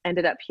we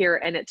ended up here,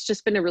 and it's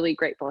just been a really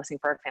great blessing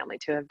for our family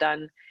to have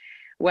done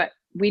what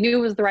we knew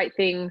was the right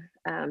thing,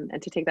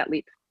 and to take that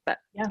leap. But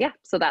yeah,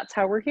 so that's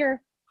how we're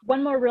here.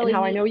 One more really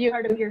how I know you.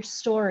 Part of your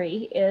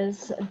story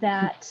is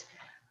that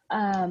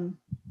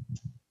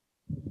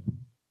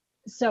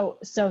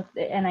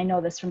And I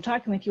know this from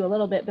talking with you a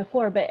little bit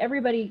before, but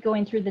everybody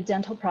going through the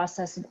dental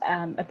process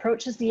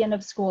approaches the end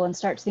of school and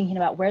starts thinking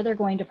about where they're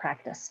going to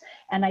practice.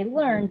 And I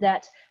learned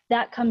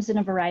that comes in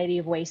a variety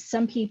of ways.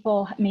 Some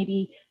people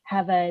maybe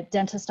have a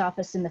dentist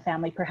office in the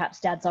family. Perhaps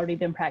dad's already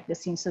been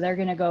practicing, so they're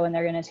going to go and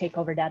they're going to take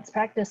over dad's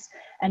practice.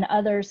 And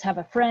others have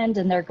a friend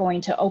and they're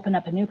going to open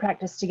up a new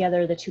practice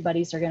together. The two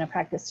buddies are going to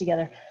practice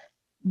together.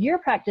 Your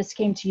practice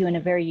came to you in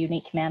a very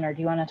unique manner.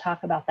 Do you want to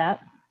talk about that?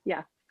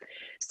 Yeah.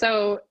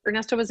 So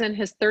Ernesto was in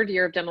his third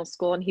year of dental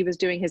school and he was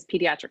doing his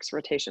pediatrics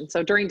rotation.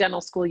 So during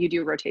dental school, you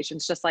do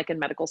rotations just like in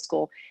medical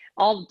school.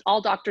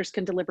 All doctors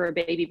can deliver a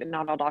baby, but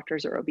not all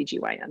doctors are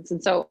OBGYNs.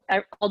 And so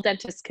all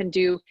dentists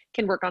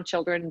can work on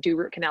children, do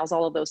root canals,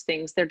 all of those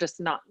things. They're just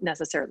not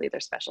necessarily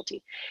their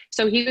specialty.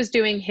 So he was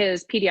doing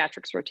his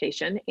pediatrics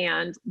rotation,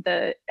 and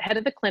the head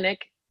of the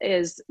clinic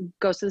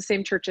goes to the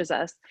same church as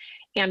us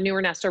and knew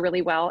Ernesto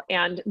really well.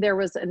 And there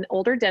was an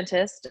older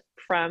dentist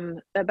from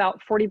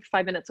about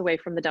 45 minutes away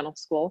from the dental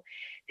school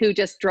who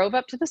just drove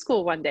up to the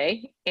school one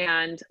day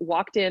and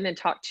walked in and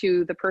talked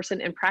to the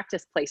person in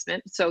practice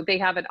placement. So they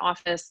have an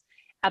office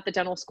at the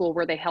dental school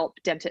where they help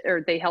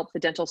the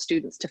dental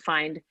students to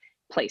find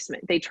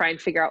placement. They try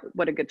and figure out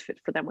what a good fit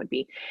for them would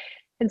be.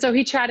 And so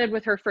he chatted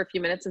with her for a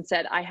few minutes and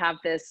said, I have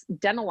this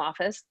dental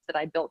office that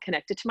I built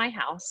connected to my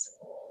house.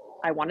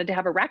 I wanted to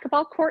have a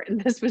racquetball court,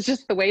 and this was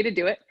just the way to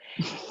do it.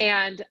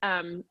 And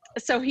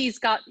so he's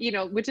got,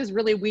 which is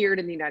really weird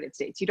in the United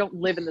States. You don't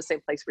live in the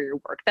same place where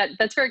you work.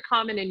 That's very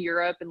common in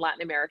Europe and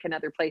Latin America and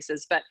other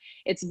places, but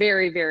it's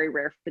very, very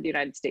rare for the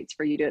United States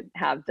for you to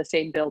have the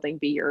same building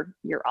be your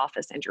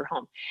office and your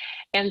home.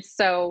 And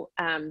so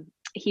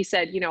he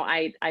said,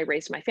 I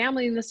raised my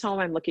family in this home.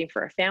 I'm looking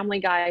for a family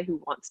guy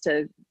who wants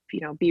to,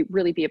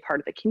 really be a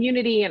part of the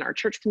community and our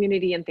church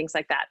community and things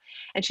like that.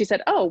 And she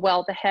said, oh,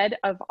 well, the head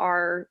of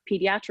our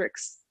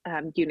pediatrics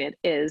unit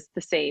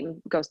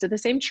goes to the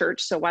same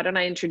church. So why don't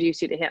I introduce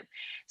you to him?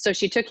 So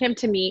she took him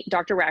to meet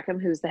Dr.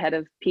 Rackham, who's the head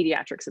of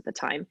pediatrics at the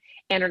time.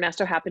 And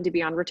Ernesto happened to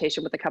be on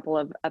rotation with a couple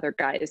of other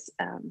guys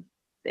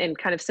in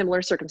kind of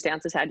similar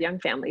circumstances, had young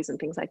families and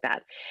things like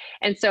that.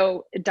 And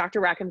so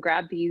Dr. Rackham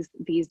grabbed these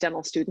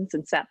dental students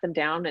and sat them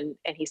down, and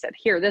he said,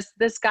 here,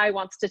 this guy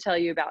wants to tell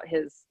you about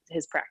his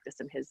practice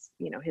and his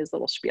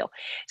little spiel.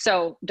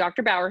 So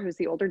Dr. Bauer, who's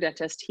the older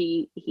dentist,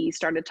 he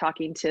started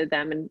talking to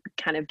them and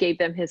kind of gave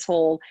them his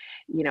whole,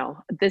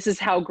 this is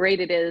how great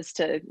it is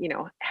to,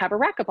 have a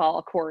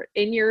racquetball court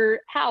in your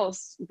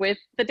house with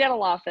the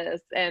dental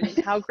office, and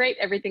how great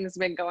everything's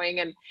been going.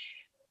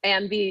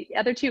 And the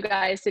other two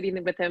guys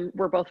sitting with him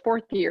were both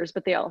fourth years,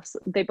 but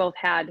they both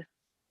had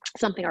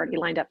something already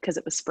lined up because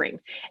it was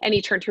spring. And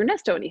he turned to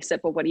Ernesto and he said,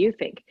 well, what do you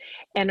think?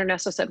 And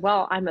Ernesto said,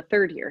 well, I'm a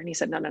third year. And he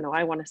said, no,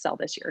 I want to sell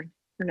this year.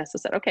 Ernesto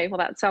said, okay, well,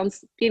 that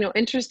sounds,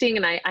 interesting.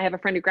 And I have a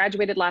friend who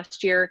graduated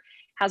last year,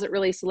 hasn't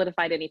really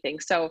solidified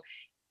anything. So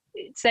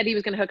it said he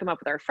was going to hook him up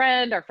with our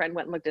friend. Our friend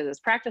went and looked at his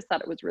practice,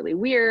 thought it was really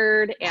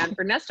weird. And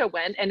Ernesto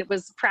went and it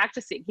was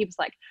practicing. He was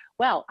like,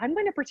 well, I'm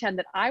going to pretend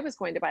that I was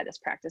going to buy this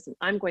practice and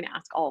I'm going to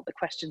ask all of the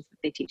questions that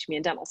they teach me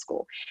in dental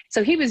school.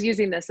 So he was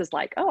using this as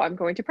like, oh, I'm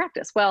going to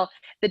practice. Well,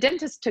 the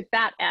dentist took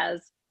that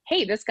as,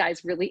 hey, this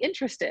guy's really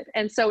interested.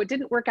 And so it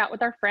didn't work out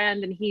with our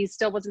friend, and he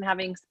still wasn't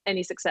having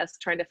any success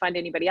trying to find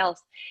anybody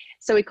else.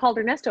 So he called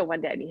Ernesto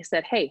one day and he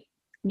said, hey,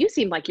 you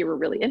seem like you were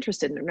really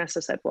interested. And Ernesto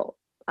said, well,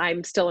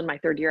 I'm still in my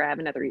third year. I have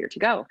another year to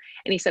go.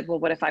 And he said, well,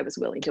 what if I was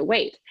willing to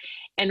wait?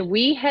 And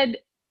we had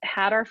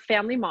our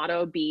family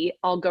motto be,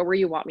 I'll go where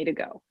you want me to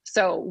go.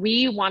 So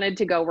we wanted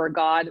to go where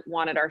God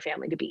wanted our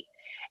family to be.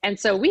 And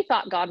so we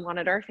thought God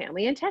wanted our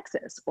family in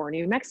Texas or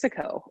New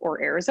Mexico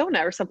or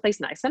Arizona or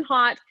someplace nice and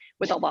hot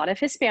with a lot of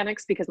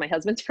Hispanics, because my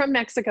husband's from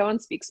Mexico and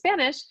speaks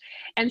Spanish.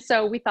 And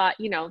so we thought,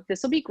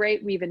 this will be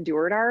great. We've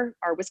endured our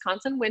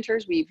Wisconsin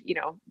winters. We've,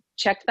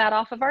 checked that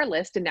off of our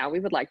list. And now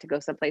we would like to go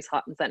someplace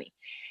hot and sunny,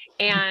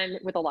 and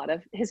with a lot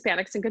of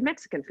Hispanics and good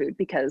Mexican food,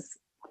 because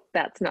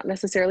that's not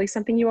necessarily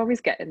something you always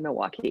get in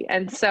Milwaukee.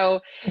 And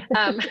so,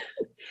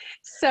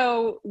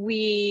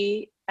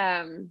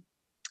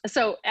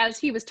 so as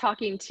he was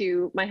talking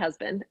to my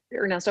husband,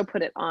 Ernesto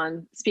put it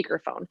on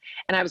speakerphone,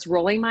 and I was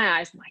rolling my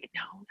eyes. I'm like,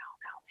 no.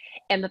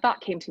 And the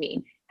thought came to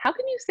me, how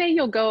can you say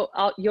you'll go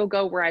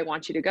where I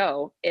want you to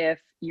go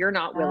if you're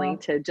not willing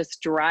to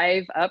just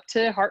drive up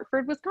to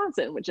Hartford,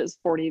 Wisconsin, which is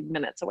 40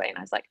 minutes away? And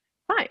I was like,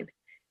 fine.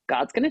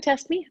 God's going to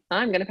test me.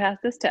 I'm going to pass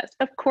this test.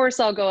 Of course,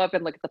 I'll go up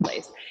and look at the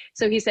place.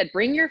 So he said,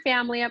 bring your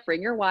family up,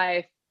 bring your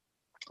wife.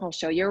 I'll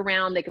show you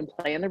around. They can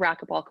play in the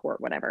racquetball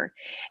court, whatever.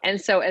 And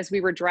so as we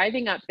were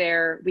driving up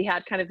there, we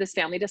had kind of this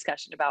family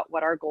discussion about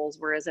what our goals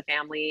were as a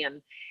family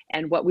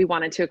and what we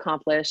wanted to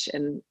accomplish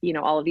and,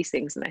 all of these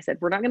things. And I said,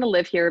 we're not going to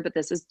live here, but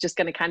this is just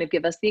going to kind of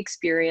give us the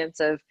experience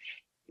of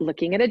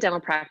looking at a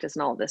dental practice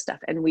and all of this stuff.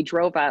 And we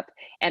drove up,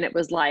 and it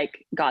was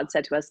like God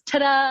said to us,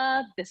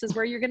 ta-da, this is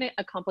where you're going to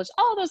accomplish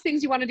all those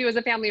things you want to do as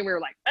a family. And we were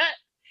like, ah.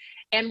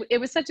 And it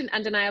was such an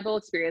undeniable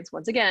experience,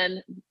 once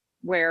again,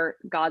 where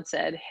God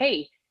said,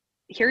 hey,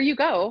 here you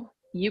go.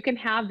 You can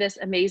have this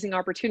amazing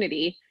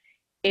opportunity.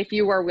 if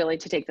you are willing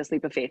to take this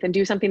leap of faith and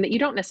do something that you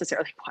don't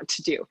necessarily want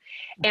to do.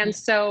 And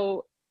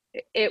so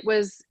it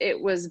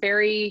was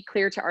very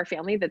clear to our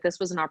family that this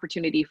was an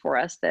opportunity for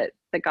us that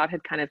God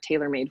had kind of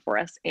tailor-made for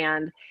us.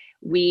 And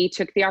we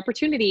took the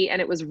opportunity,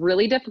 and it was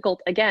really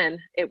difficult. Again,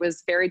 it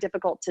was very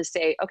difficult to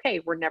say, okay,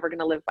 we're never going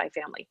to live by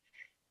family.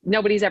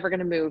 Nobody's ever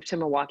going to move to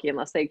Milwaukee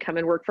unless they come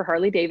and work for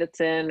Harley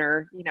Davidson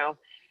or, you know,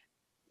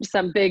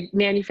 some big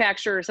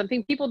manufacturer or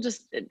something. People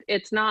just,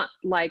 it's not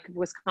like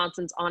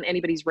Wisconsin's on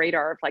anybody's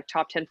radar of like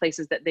top 10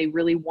 places that they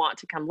really want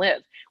to come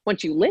live.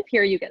 Once you live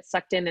here, you get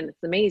sucked in and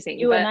it's amazing.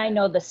 You and I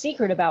know the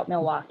secret about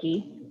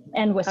Milwaukee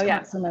and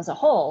Wisconsin as a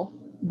whole,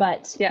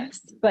 but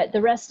but the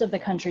rest of the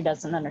country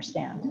doesn't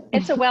understand.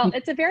 It's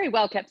a very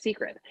well kept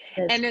secret.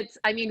 And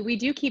I mean, we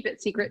do keep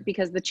it secret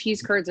because the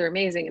cheese curds are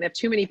amazing. And if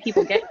too many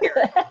people get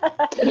here,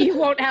 you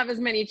won't have as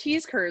many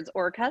cheese curds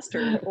or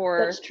custard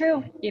or, that's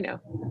true, you know,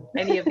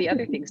 any of the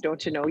other things,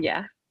 don't you know?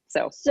 Yeah.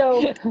 So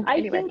I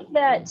anyway. think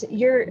that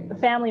your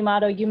family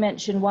motto, you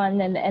mentioned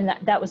one, and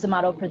that was the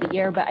motto for the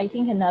year, but I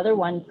think another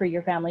one for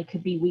your family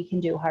could be, we can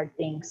do hard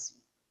things.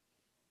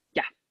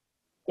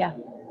 Yeah.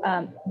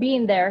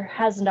 Being there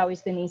hasn't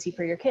always been easy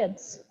for your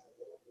kids.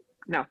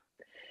 No,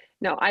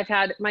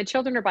 my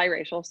children are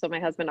biracial. So my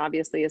husband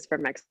obviously is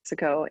from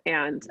Mexico,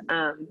 and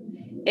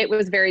it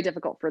was very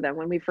difficult for them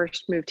when we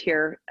first moved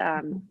here.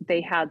 They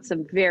had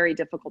some very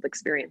difficult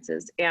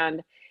experiences,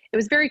 and it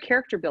was very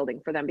character building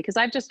for them because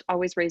I've just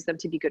always raised them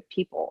to be good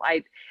people.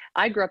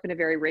 I grew up in a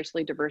very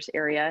racially diverse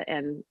area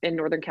and in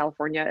Northern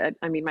California.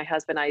 I mean, my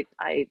husband,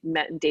 I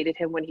met and dated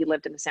him when he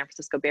lived in the San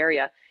Francisco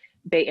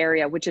Bay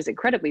Area, which is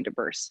incredibly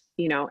diverse,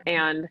 you know,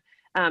 and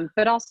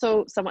but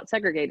also somewhat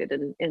segregated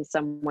in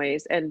some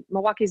ways. And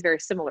Milwaukee is very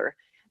similar,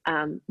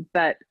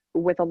 but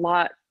with a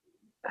lot,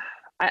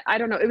 I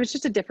don't know, it was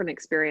just a different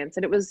experience.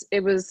 And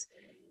it was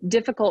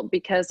difficult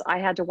because I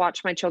had to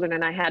watch my children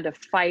and I had to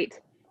fight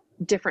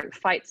different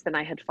fights than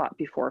I had fought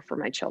before for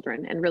my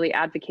children, and really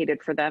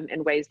advocated for them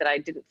in ways that I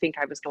didn't think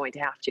I was going to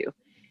have to.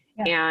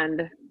 Yeah.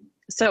 And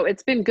so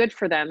it's been good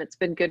for them. It's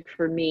been good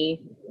for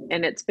me,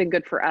 and it's been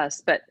good for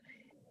us. But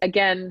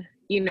again,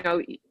 you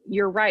know,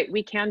 you're right.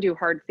 We can do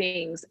hard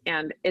things.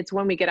 And it's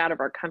when we get out of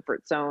our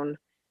comfort zone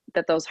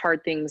that those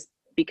hard things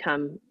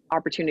become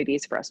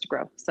opportunities for us to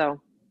grow.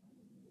 So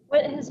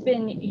what has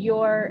been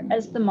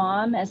as the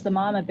mom,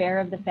 a bear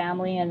of the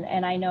family,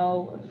 and I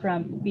know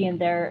from being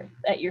there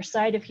at your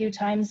side a few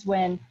times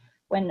when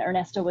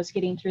Ernesto was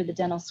getting through the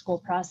dental school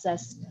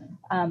process,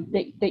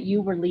 that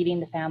you were leading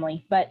the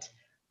family, but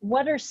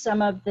what are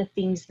some of the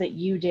things that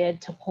you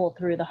did to pull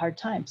through the hard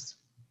times?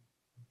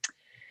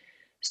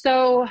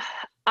 So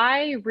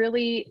I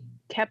really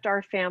kept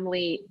our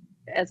family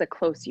as a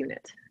close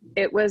unit.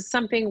 It was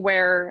something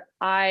where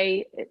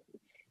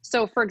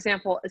so for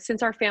example,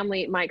 since our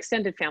family, my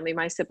extended family,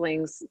 my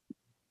siblings,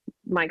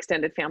 my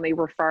extended family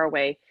were far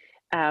away,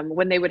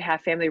 when they would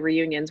have family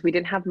reunions, we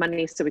didn't have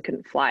money, so we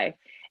couldn't fly.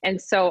 And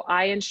so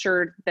I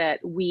ensured that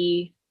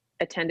we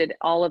attended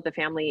all of the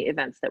family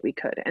events that we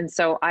could. And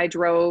so I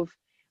drove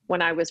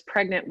when I was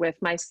pregnant with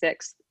my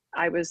sixth.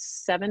 I was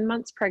 7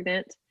 months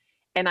pregnant,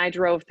 and I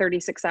drove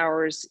 36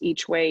 hours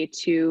each way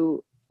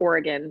to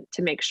Oregon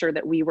to make sure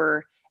that we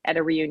were at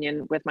a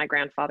reunion with my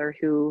grandfather,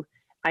 who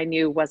I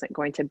knew wasn't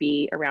going to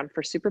be around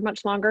for super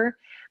much longer.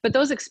 But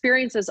those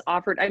experiences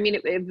offered, I mean,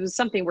 it was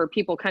something where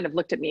people kind of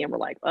looked at me and were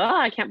like, oh,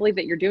 I can't believe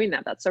that you're doing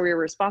that. That's so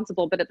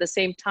irresponsible. But at the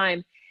same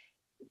time,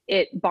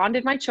 it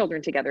bonded my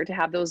children together to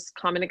have those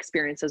common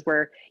experiences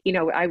where, you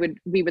know,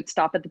 we would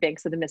stop at the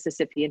banks of the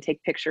Mississippi and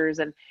take pictures,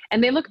 and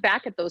they look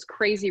back at those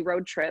crazy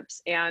road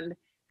trips and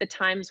the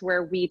times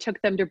where we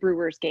took them to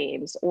Brewers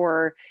games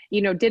or,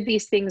 you know, did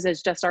these things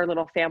as just our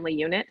little family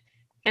unit.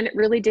 And it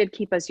really did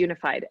keep us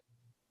unified,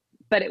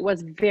 but it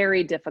was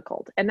very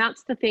difficult. And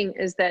that's the thing,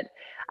 is that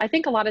I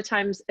think a lot of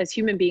times as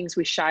human beings,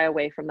 we shy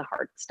away from the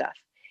hard stuff.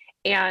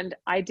 And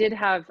I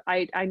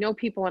know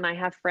people, and I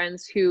have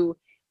friends who,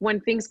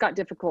 when things got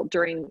difficult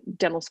during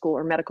dental school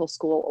or medical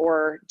school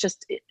or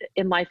just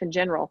in life in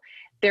general,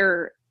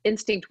 their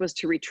instinct was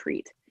to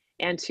retreat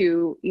and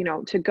to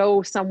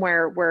go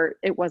somewhere where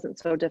it wasn't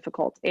so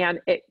difficult. And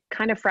it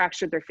kind of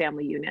fractured their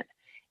family unit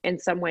in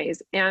some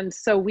ways. And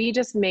so we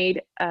just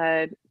made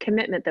a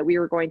commitment that we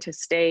were going to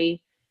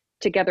stay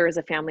together as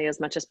a family as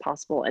much as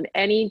possible. And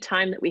any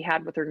time that we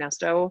had with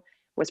Ernesto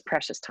was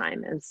precious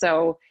time. And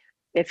so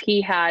if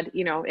he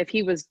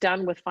was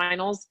done with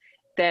finals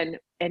and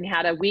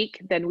had a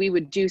week, then we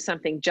would do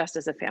something just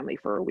as a family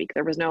for a week.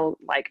 There was no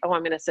like, oh,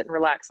 I'm going to sit and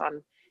relax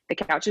on the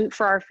couch. And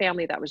for our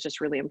family, that was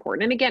just really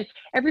important. And again,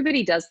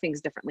 everybody does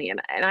things differently.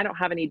 And I don't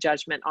have any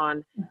judgment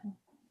on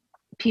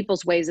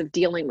people's ways of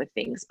dealing with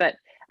things. But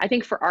I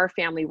think for our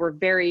family, we're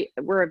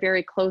a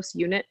very close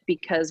unit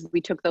because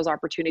we took those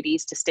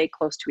opportunities to stay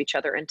close to each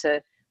other and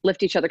to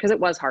lift each other, because it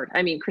was hard.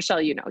 I mean,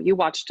 Krachel, you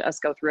watched us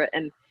go through it,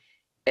 and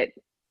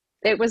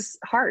it was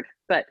hard,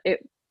 but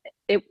it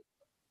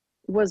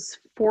was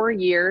 4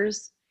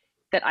 years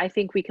that I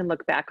think we can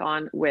look back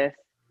on with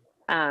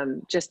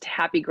just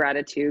happy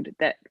gratitude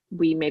that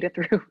we made it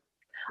through.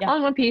 Yeah. All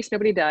in one piece,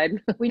 nobody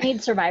died. We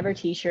need survivor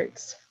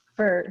t-shirts.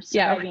 for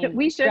surviving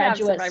we should have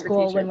graduate survivor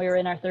school t-shirts when we were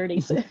in our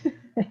 30s.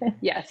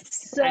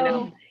 Yes, So I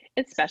know,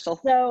 it's special.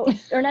 So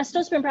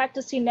Ernesto's been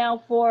practicing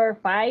now for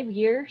 5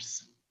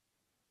 years.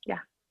 Yeah.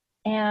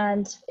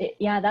 And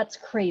that's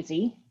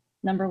crazy,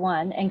 number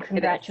one, and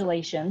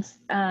congratulations.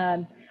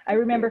 I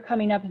remember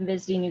coming up and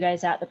visiting you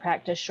guys at the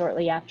practice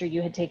shortly after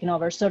you had taken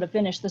over. So to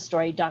finish the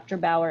story, Dr.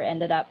 Bauer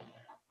ended up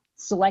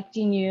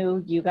selecting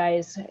you. You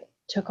guys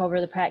took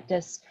over the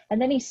practice, and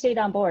then he stayed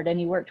on board and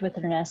he worked with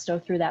Ernesto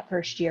through that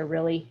first year,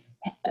 really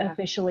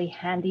officially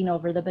handing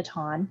over the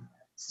baton.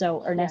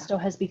 So Ernesto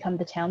has become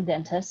the town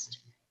dentist,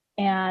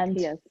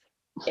 and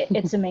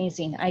it's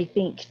amazing. I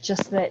think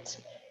just that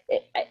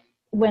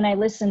when I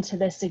listen to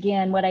this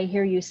again, what I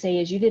hear you say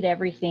is you did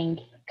everything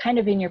kind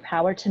of in your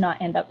power to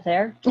not end up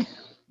there.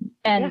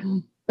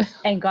 And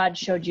God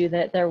showed you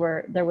that there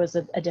was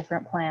a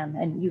different plan,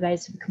 and you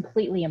guys have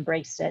completely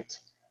embraced it.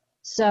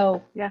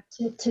 So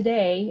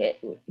today,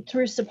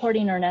 through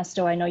supporting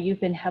Ernesto, I know you've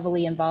been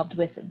heavily involved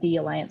with the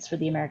Alliance for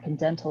the American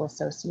Dental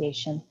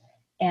Association,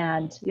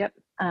 and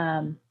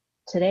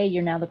today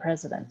you're now the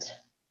president.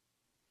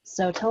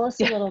 So tell us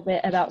a little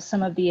bit about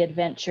some of the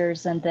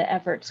adventures and the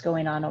efforts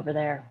going on over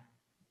there.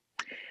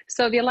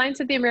 So the Alliance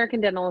of the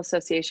American Dental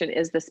Association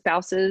is the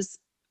spouses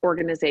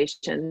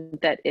organization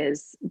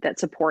that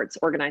supports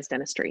organized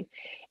dentistry.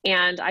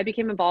 And I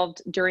became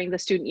involved during the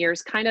student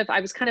years.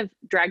 I was kind of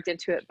dragged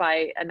into it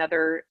by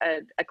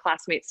a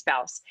classmate's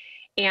spouse.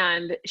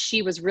 And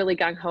she was really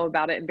gung-ho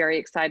about it and very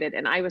excited.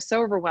 And I was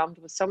so overwhelmed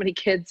with so many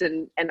kids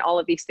and all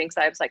of these things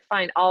that I was like,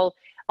 fine, I'll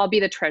be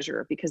the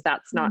treasurer, because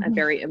that's not a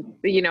very,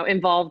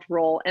 involved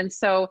role. And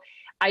so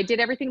I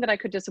did everything that I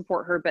could to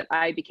support her, but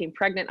I became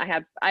pregnant.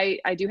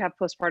 I do have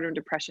postpartum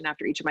depression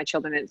after each of my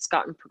children, and it's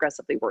gotten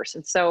progressively worse.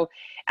 And so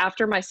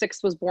after my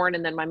sixth was born,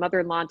 and then my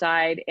mother-in-law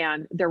died,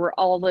 and there were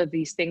all of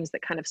these things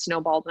that kind of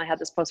snowballed, and I had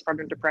this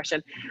postpartum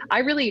depression, I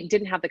really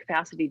didn't have the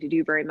capacity to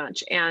do very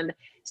much. And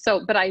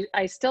so, but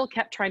I still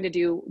kept trying to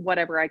do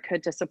whatever I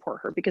could to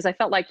support her, because I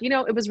felt like,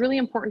 it was really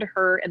important to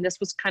her. And this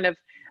was kind of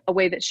a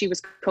way that she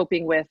was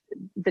coping with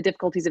the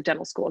difficulties of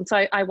dental school. And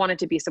so I wanted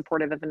to be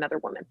supportive of another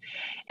woman.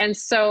 And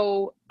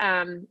so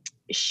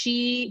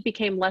she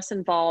became less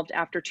involved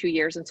after 2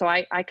 years. And so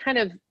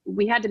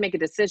we had to make a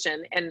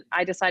decision, and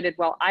I decided,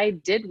 well, I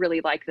did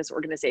really like this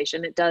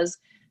organization. It does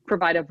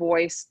provide a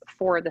voice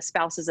for the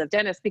spouses of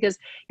dentists, because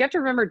you have to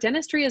remember,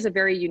 dentistry is a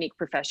very unique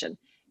profession.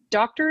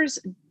 Doctors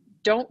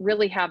don't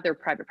really have their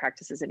private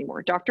practices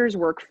anymore. Doctors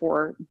work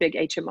for big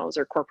HMOs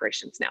or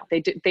corporations now.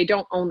 They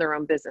don't own their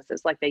own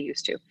businesses like they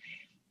used to.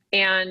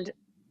 And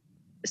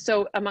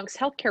so amongst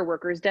healthcare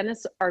workers,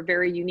 dentists are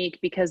very unique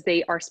because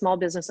they are small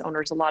business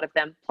owners, a lot of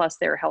them, plus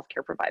they're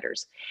healthcare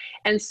providers.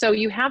 And so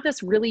you have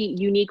this really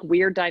unique,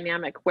 weird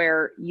dynamic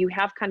where you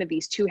have kind of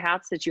these two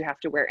hats that you have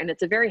to wear. And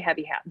it's a very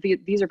heavy hat.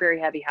 These are very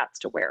heavy hats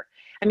to wear.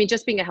 I mean,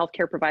 just being a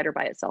healthcare provider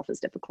by itself is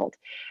difficult.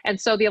 And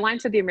so the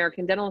Alliance of the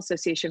American Dental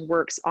Association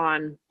works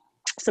on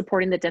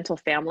supporting the dental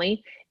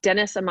family.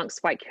 Dentists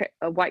amongst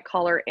white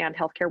collar and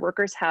healthcare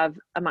workers have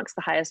amongst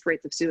the highest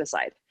rates of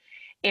suicide.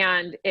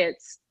 And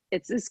it's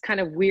this kind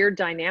of weird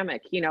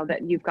dynamic, that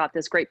you've got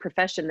this great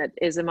profession that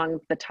is among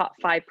the top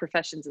 5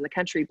 professions in the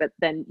country, but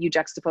then you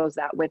juxtapose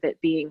that with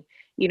it being,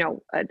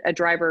 a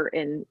driver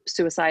in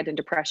suicide and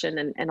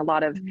depression, and a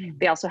lot of,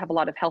 they also have a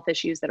lot of health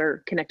issues that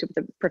are connected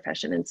with the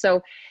profession. And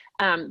so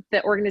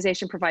the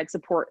organization provides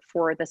support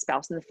for the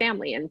spouse and the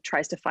family, and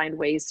tries to find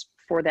ways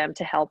for them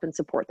to help and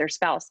support their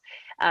spouse.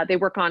 They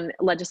work on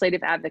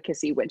legislative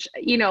advocacy, which,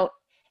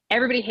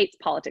 everybody hates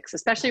politics,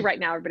 especially right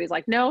now. Everybody's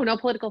like, no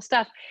political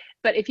stuff.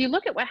 But if you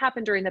look at what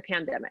happened during the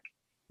pandemic,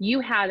 you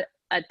had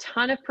a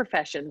ton of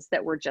professions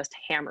that were just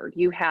hammered.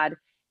 You had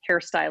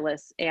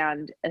hairstylists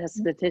and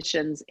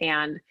estheticians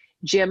and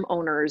gym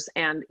owners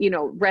and,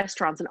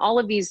 restaurants and all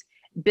of these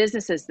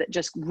businesses that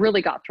just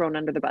really got thrown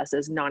under the bus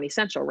as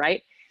non-essential,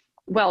 right?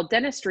 Well,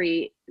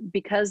 dentistry,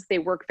 because they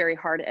work very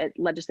hard at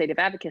legislative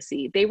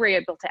advocacy, they were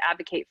able to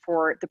advocate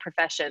for the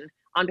profession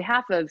on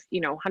behalf of,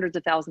 hundreds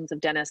of thousands of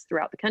dentists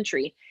throughout the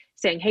country,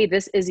 saying, hey,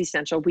 this is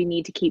essential. We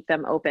need to keep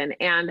them open,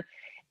 and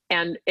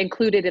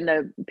included in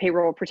the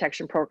payroll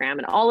protection program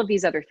and all of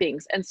these other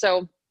things. And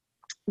so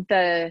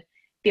the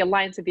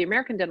Alliance of the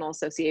American Dental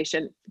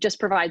Association just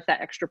provides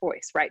that extra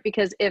voice, right?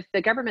 Because if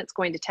the government's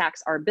going to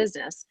tax our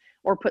business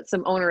or put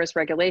some onerous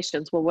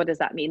regulations, well, what does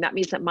that mean? That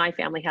means that my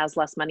family has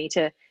less money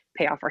to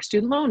pay off our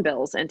student loan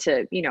bills and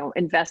to,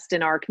 invest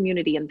in our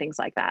community and things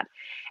like that.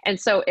 And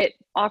so it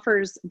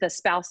offers the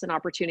spouse an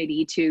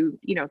opportunity to,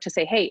 to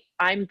say, hey,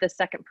 I'm the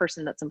second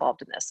person that's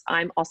involved in this.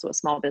 I'm also a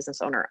small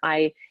business owner.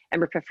 I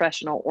am a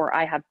professional, or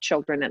I have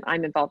children and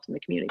I'm involved in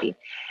the community.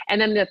 And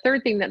then the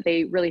third thing that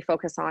they really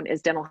focus on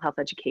is dental health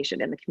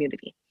education in the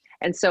community.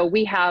 And so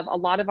we have a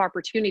lot of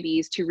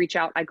opportunities to reach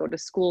out. I go to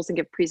schools and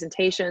give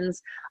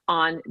presentations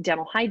on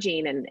dental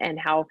hygiene and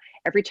how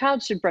every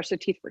child should brush their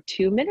teeth for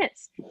 2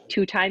 minutes,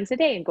 2 times a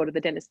day, and go to the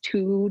dentist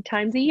 2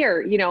 times a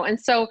year, And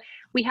so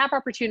we have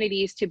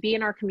opportunities to be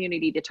in our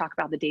community to talk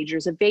about the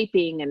dangers of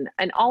vaping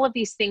and all of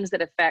these things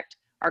that affect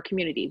our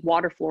community,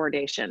 water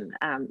fluoridation,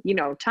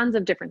 tons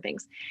of different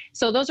things.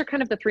 So those are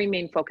kind of the three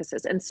main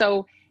focuses. And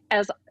so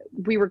as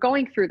we were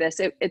going through this,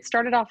 it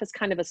started off as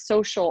kind of a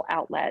social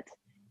outlet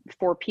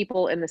for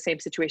people in the same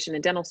situation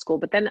in dental school.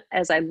 But then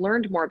as I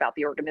learned more about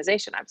the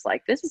organization, I was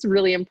like, this is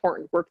really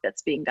important work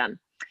that's being done.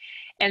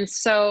 And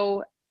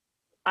so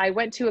I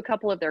went to a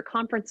couple of their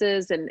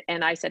conferences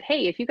and I said,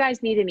 hey, if you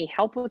guys need any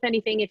help with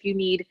anything, if you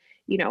need,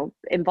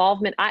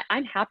 involvement,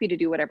 I'm happy to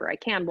do whatever I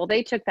can. Well,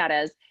 they took that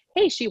as,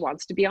 hey, she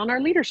wants to be on our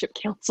leadership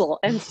council.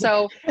 And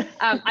so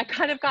I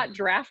kind of got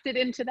drafted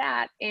into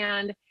that.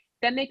 And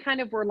then they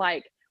kind of were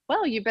like,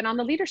 well, you've been on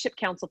the leadership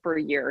council for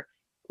a year.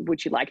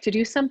 Would you like to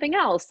do something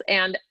else?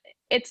 And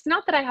it's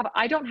not that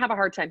I don't have a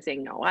hard time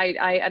saying no.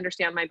 I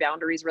understand my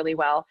boundaries really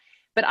well,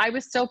 but I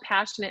was so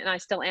passionate, and I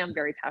still am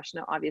very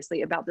passionate,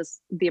 obviously, about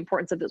the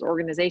importance of this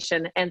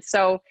organization. And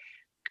so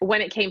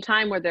when it came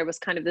time where there was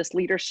kind of this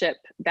leadership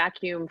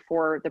vacuum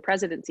for the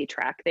presidency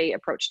track, they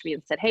approached me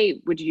and said,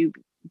 hey, would you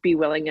be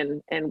willing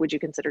and would you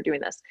consider doing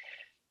this?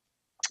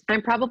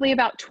 I'm probably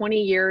about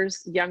 20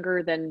 years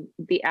younger than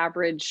the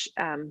average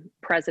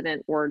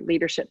president or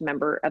leadership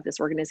member of this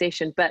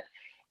organization, but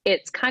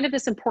it's kind of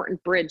this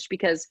important bridge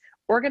because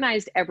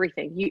organized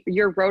everything,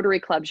 your Rotary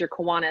clubs, your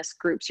Kiwanis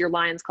groups, your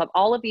Lions Club,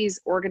 all of these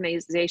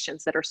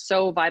organizations that are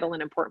so vital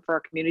and important for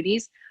our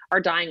communities are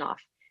dying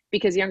off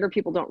because younger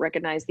people don't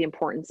recognize the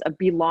importance of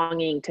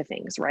belonging to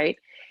things, right?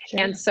 Sure.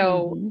 And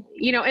so,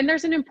 and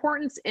there's an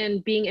importance in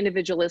being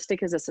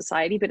individualistic as a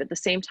society, but at the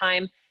same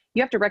time,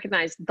 you have to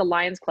recognize the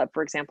Lions Club,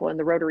 for example, and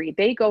the Rotary,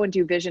 they go and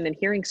do vision and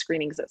hearing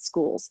screenings at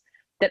schools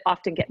that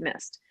often get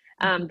missed.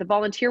 The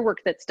volunteer work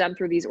that's done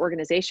through these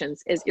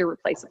organizations is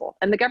irreplaceable,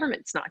 and the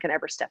government's not going to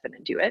ever step in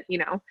and do it,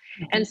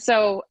 And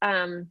so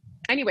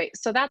anyway,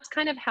 so that's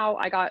kind of how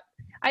I got,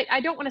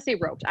 I don't want to say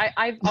roped.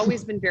 I've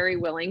always been very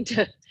willing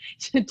to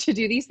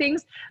do these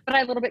things, but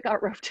I a little bit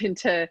got roped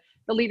into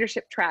the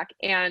leadership track.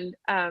 And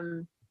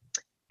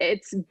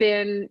it's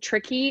been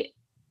tricky,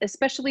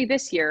 especially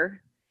this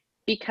year,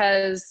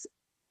 because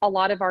a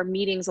lot of our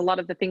meetings, a lot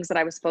of the things that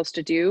I was supposed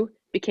to do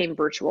became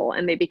virtual,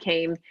 and they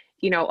became,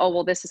 oh,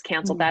 well, this is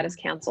canceled, that is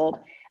canceled.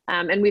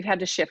 And we've had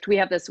to shift. We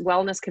have this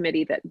wellness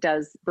committee that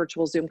does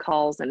virtual Zoom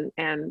calls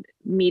and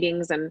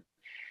meetings. And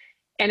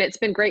it's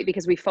been great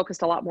because we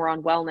focused a lot more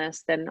on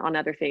wellness than on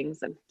other things.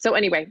 And so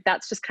anyway,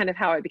 that's just kind of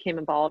how I became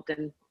involved.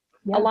 And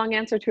a long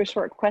answer to a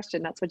short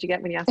question. That's what you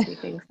get when you ask me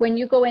things. When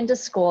you go into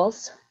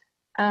schools,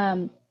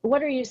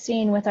 what are you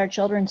seeing with our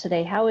children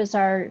today? How is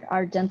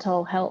our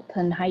dental health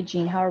and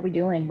hygiene? How are we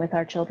doing with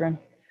our children?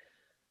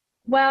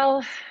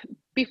 Well,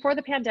 before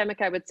the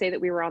pandemic, I would say that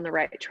we were on the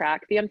right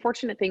track. The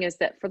unfortunate thing is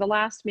that for the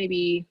last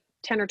maybe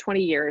 10 or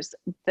 20 years,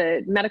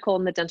 the medical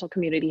and the dental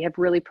community have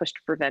really pushed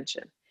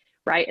prevention,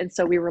 right? And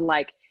so we were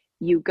like,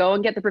 you go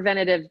and get the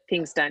preventative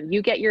things done.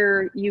 You get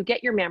your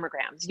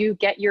mammograms, you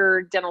get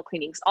your dental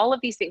cleanings, all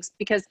of these things.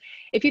 Because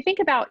if you think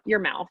about your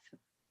mouth,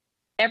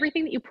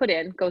 everything that you put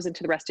in goes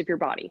into the rest of your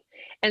body.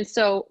 And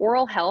so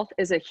oral health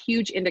is a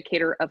huge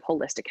indicator of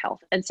holistic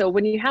health. And so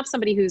when you have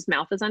somebody whose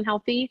mouth is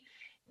unhealthy,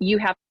 you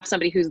have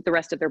somebody who's the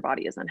rest of their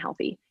body is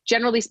unhealthy,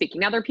 generally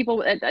speaking. Now there are people,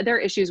 there are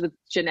issues with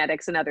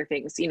genetics and other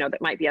things,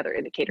 that might be other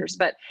indicators,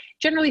 but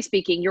generally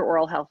speaking, your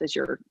oral health is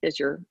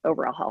your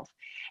overall health.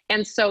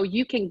 And so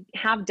you can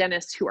have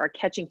dentists who are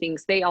catching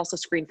things. They also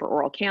screen for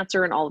oral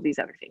cancer and all of these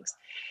other things.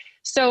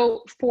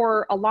 So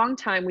for a long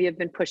time, we have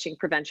been pushing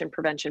prevention.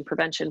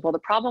 Well, the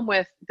problem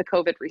with the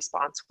COVID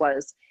response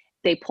was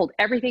they pulled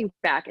everything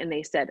back and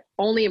they said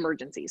only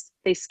emergencies.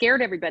 They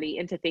scared everybody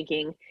into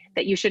thinking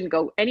that you shouldn't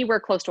go anywhere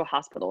close to a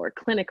hospital or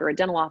clinic or a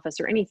dental office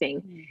or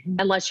anything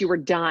unless you were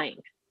dying,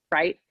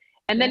 right?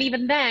 And then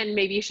even then,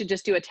 maybe you should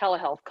just do a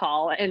telehealth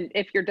call. And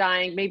if you're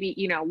dying, maybe,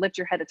 lift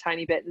your head a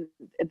tiny bit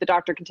and the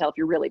doctor can tell if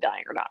you're really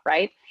dying or not,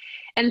 right?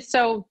 And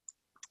so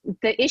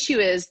the issue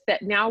is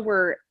that now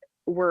we're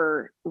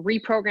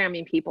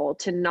reprogramming people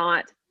to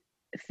not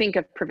think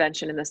of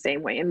prevention in the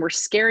same way. And we're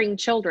scaring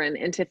children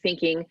into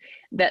thinking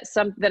that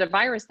a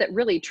virus that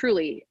really,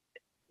 truly,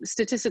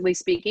 statistically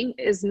speaking,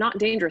 is not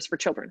dangerous for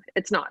children.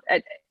 It's not.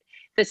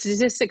 The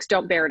statistics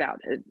don't bear it out.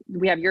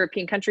 We have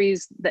European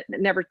countries that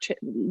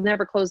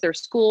never close their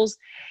schools.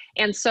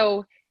 And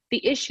so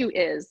the issue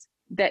is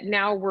that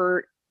now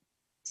we're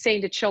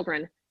saying to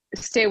children,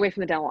 stay away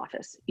from the dental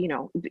office. You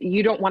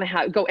don't want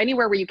to go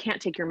anywhere where you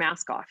can't take your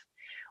mask off.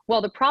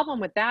 Well, the problem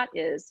with that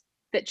is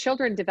that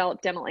children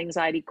develop dental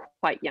anxiety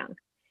quite young.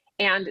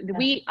 And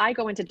I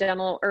go into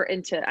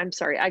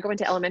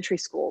elementary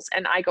schools,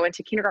 and I go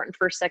into kindergarten,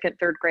 first, second,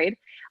 third grade.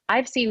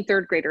 I've seen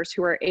third graders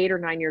who are 8 or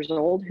 9 years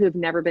old who have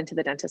never been to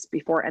the dentist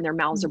before, and their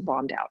mouths are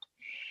bombed out.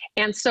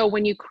 And so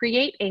when you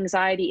create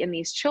anxiety in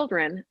these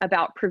children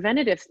about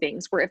preventative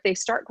things, where if they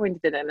start going to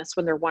the dentist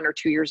when they're 1 or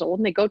 2 years old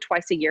and they go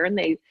twice a year and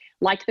they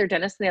like their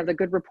dentist and they have a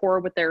good rapport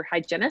with their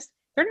hygienist,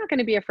 they're not going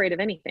to be afraid of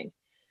anything.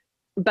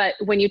 But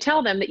when you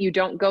tell them that you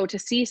don't go to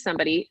see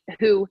somebody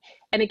who,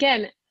 and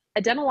again,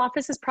 a dental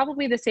office is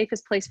probably the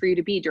safest place for you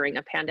to be during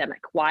a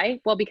pandemic. Why?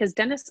 Well, because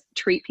dentists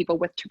treat people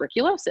with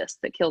tuberculosis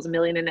that kills 1.5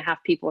 million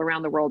people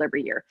around the world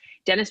every year.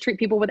 Dentists treat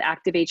people with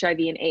active HIV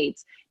and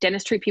AIDS.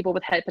 Dentists treat people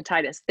with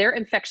hepatitis. Their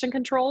infection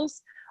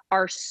controls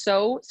are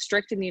so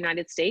strict in the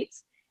United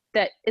States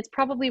that it's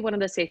probably one of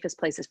the safest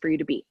places for you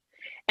to be.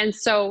 And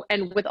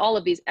with all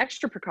of these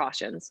extra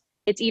precautions,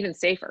 it's even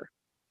safer.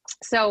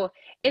 So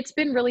it's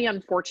been really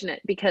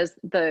unfortunate because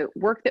the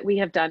work that we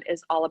have done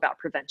is all about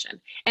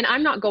prevention. And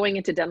I'm not going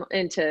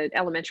into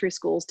elementary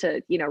schools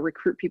to,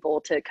 recruit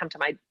people to come to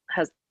my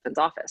husband's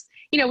office.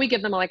 We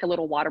give them like a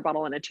little water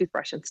bottle and a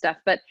toothbrush and stuff,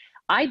 but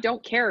I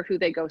don't care who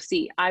they go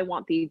see. I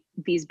want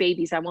these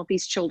babies, I want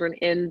these children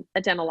in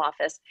a dental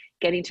office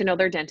getting to know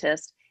their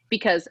dentist,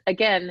 because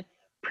again,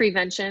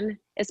 prevention,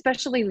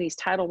 especially in these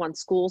Title I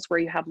schools where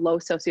you have low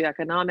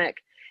socioeconomic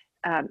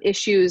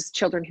issues,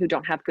 children who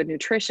don't have good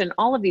nutrition,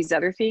 all of these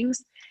other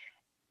things,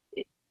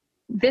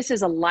 this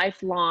is a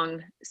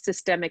lifelong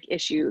systemic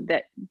issue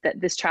that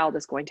this child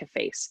is going to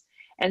face.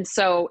 And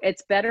so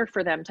it's better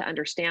for them to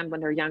understand when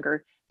they're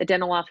younger, the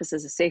dental office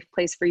is a safe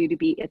place for you to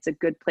be. It's a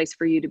good place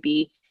for you to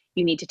be.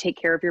 You need to take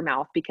care of your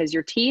mouth because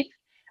your teeth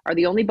are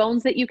the only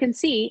bones that you can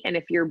see. And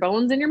if your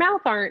bones in your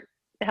mouth aren't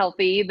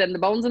healthy, then the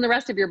bones in the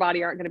rest of your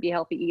body aren't going to be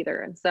healthy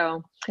either. And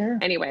so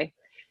Anyway,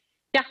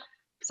 yeah.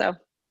 So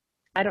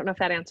I don't know if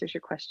that answers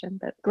your question,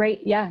 but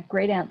great. Yeah,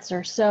 great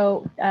answer.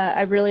 So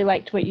I really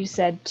liked what you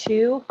said,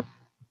 2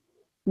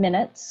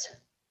 minutes,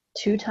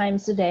 2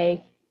 times a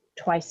day,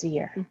 twice a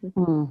year.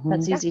 Mm-hmm.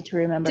 That's easy to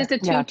remember. Just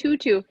a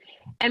 2.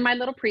 And my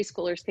little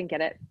preschoolers can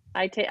get it.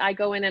 I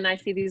go in and I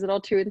see these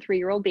little 2 and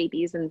 3-year-old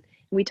babies, and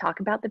we talk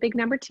about the big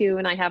number 2.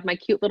 And I have my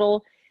cute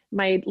little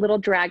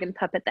dragon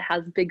puppet that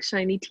has big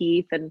shiny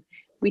teeth. And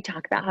we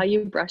talk about how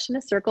you brush in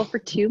a circle for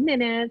 2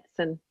 minutes.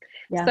 And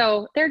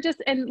so they're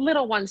and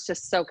little ones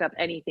just soak up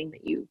anything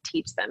that you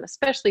teach them,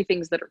 especially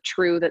things that are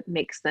true, that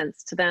make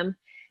sense to them.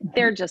 Mm-hmm.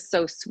 They're just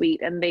so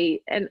sweet. And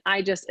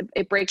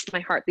it breaks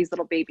my heart, these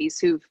little babies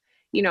who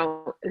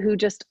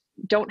just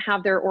don't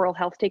have their oral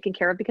health taken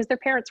care of because their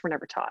parents were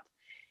never taught.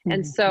 Mm-hmm.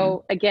 And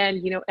so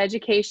again,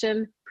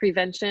 education,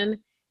 prevention,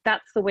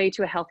 that's the way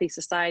to a healthy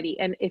society.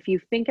 And if you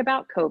think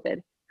about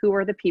COVID, who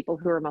are the people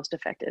who are most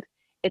affected?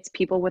 It's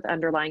people with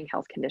underlying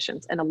health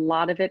conditions. And a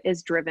lot of it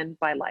is driven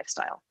by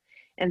lifestyle.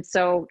 And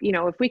so,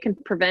 if we can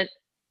prevent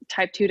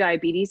type 2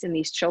 diabetes in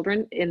these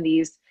children, in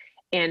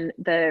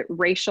the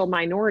racial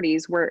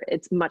minorities where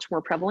it's much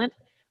more prevalent,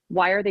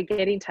 why are they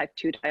getting type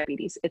 2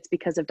 diabetes? It's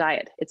because of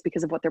diet. It's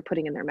because of what they're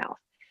putting in their mouth.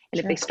 And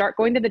if they start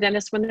going to the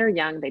dentist when they're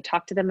young, they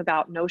talk to them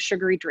about no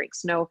sugary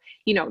drinks,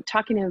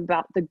 talking to them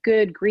about the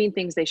good green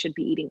things they should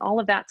be eating, all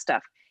of that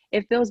stuff.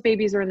 If those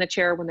babies are in the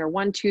chair when they're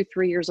 1, 2,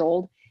 3 years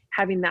old,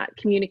 having that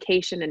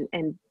communication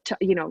and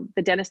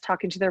the dentist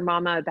talking to their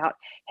mama about,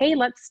 hey,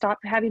 let's stop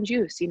having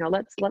juice.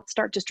 Let's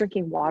start just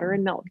drinking water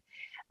and milk.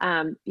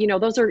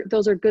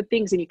 Those are good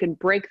things. And you can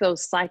break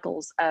those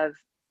cycles of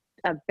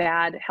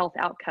bad health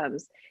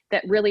outcomes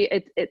that really,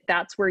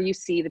 that's where you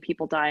see the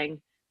people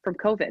dying from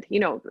COVID,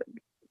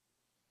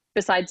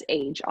 besides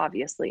age,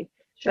 obviously,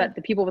 but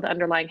the people with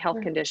underlying health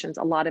conditions,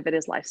 a lot of it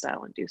is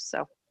lifestyle induced.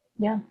 So,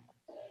 yeah.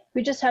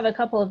 We just have a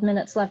couple of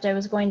minutes left. I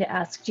was going to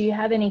ask, do you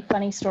have any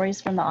funny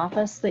stories from the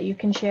office that you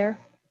can share?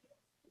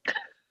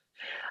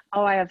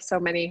 Oh, I have so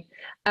many.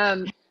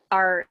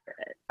 Our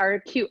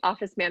cute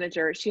office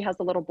manager, she has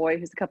a little boy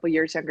who's a couple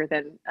years younger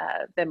than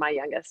my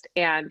youngest.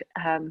 And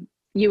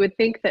you would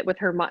think that with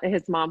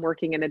his mom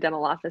working in a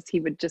dental office, he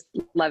would just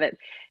love it.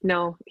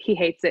 No, he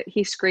hates it.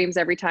 He screams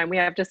every time. We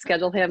have to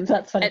schedule him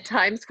at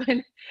times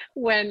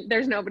when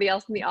there's nobody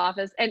else in the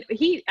office. And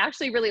he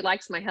actually really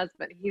likes my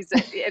husband. He's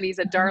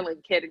a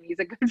darling kid, and he's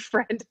a good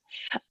friend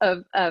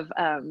of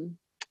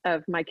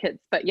my kids.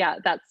 But yeah,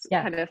 that's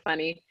kind of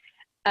funny.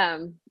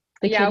 The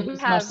kid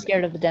who's most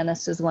scared of the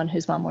dentist is the one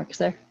whose mom works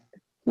there.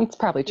 It's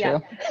probably true.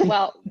 Yeah.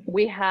 Well,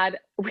 we had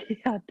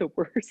the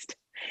worst.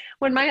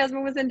 When my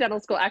husband was in dental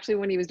school, actually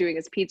when he was doing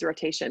his peds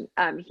rotation,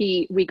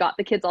 we got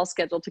the kids all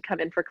scheduled to come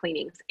in for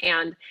cleanings,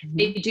 and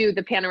they do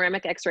the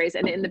panoramic x-rays.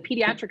 And in the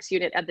pediatrics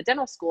unit at the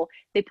dental school,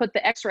 they put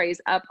the x-rays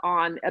up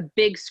on a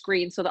big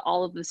screen so that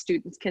all of the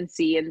students can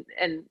see, and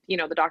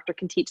the doctor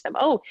can teach them,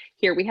 oh,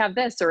 here we have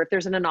this, or if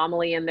there's an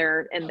anomaly in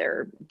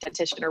their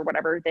dentition or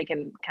whatever, they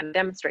can kind of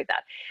demonstrate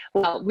that.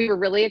 Well, we were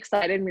really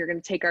excited. We were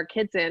going to take our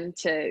kids in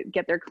to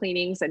get their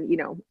cleanings, and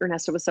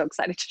Ernesto was so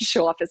excited to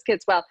show off his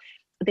kids. Well,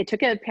 they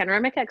took a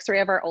panoramic x-ray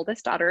of our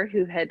oldest daughter,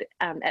 who had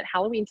at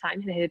Halloween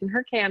time had hidden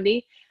her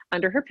candy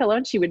under her pillow,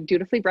 and she would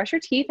dutifully brush her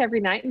teeth every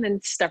night and then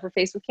stuff her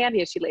face with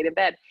candy as she laid in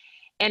bed.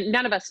 And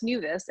none of us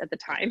knew this at the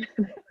time.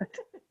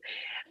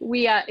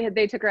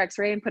 They took her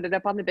x-ray and put it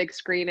up on the big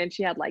screen, and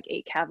she had like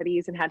 8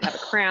 cavities and had to have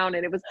a crown,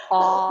 and it was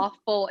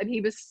awful. And he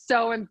was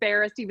so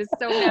embarrassed. He was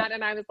so mad.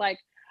 And I was like,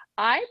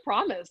 I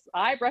promise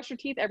I brush her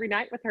teeth every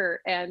night with her.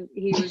 And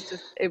he was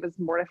it was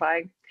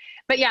mortifying.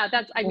 But yeah,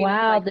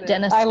 wow, like the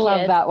dentist I kid.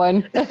 love that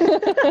one.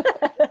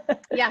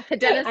 Yeah, the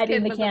dentist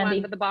kid was the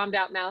one with the bombed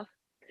out mouth.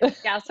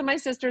 Yeah, so my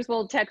sisters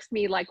will text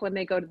me like when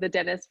they go to the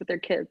dentist with their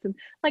kids and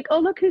like, oh,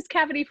 look who's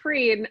cavity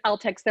free. And I'll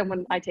text them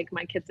when I take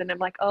my kids and I'm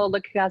like, oh,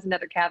 look who has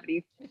another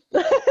cavity.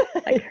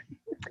 Like,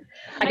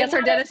 I guess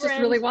our dentist just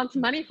really wants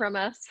money from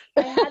us.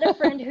 I had a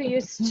friend who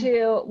used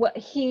to,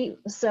 he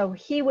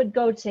would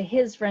go to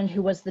his friend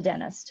who was the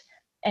dentist.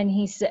 And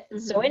he said,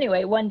 so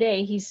anyway, one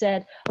day he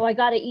said, oh, I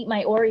got to eat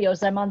my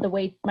Oreos. I'm on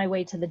my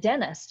way to the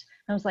dentist.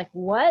 I was like,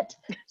 what?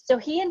 So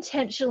he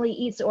intentionally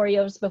eats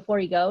Oreos before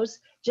he goes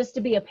just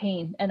to be a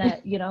pain and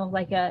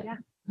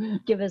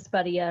give his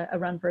buddy a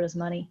run for his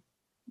money.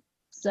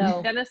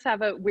 So dentists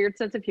have a weird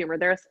sense of humor.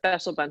 They're a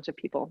special bunch of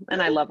people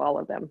and I love all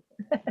of them.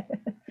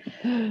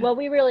 Well,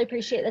 we really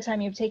appreciate the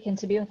time you've taken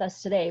to be with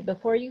us today.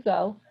 Before you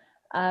go,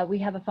 we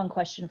have a fun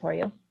question for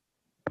you.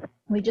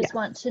 We just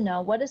want to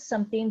know, what is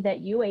something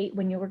that you ate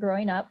when you were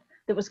growing up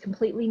that was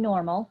completely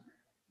normal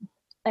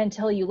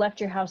until you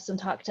left your house and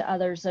talked to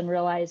others and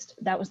realized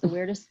that was the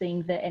weirdest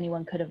thing that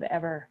anyone could have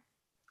ever?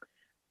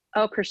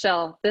 Oh,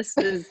 Krachel, this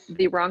is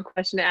the wrong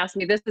question to ask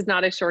me. This is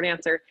not a short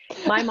answer.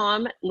 My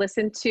mom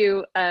listened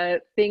to a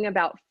thing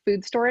about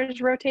food storage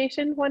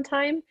rotation one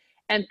time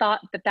and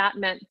thought that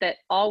meant that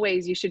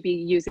always you should be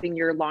using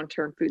your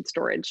long-term food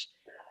storage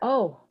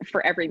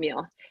for every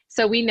meal.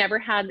 So we never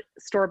had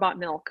store-bought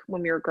milk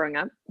when we were growing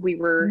up. We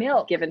were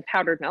given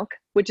powdered milk,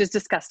 which is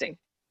disgusting.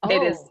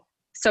 It is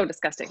so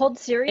disgusting. Cold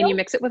cereal? And you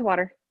mix it with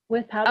water.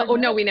 With powdered milk? milk?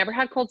 No, we never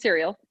had cold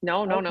cereal.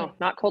 No,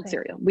 not cold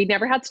cereal. We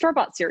never had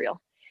store-bought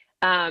cereal.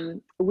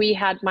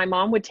 My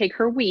mom would take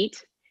her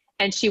wheat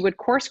and she would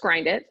coarse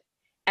grind it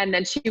and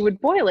then she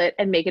would boil it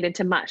and make it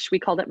into mush. We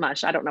called it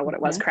mush. I don't know what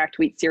it was, cracked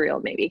wheat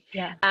cereal maybe.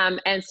 Yeah.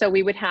 And so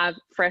we would have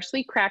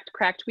freshly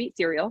cracked wheat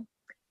cereal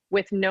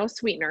with no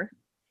sweetener.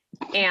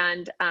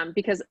 And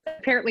because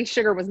apparently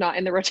sugar was not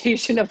in the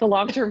rotation of the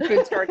long-term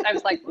food storage, I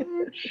was like,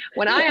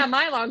 when I have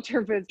my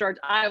long-term food storage,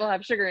 I will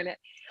have sugar in it.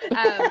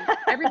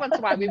 Every once in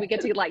a while, we would get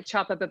to like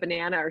chop up a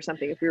banana or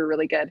something if we were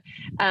really good.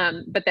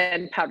 But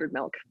then powdered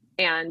milk.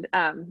 And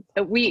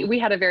we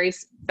had a very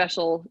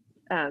special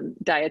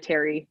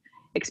dietary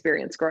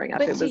experience growing up.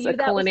 But it was a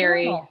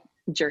culinary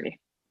journey.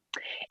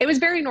 It was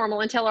very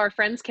normal until our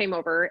friends came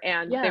over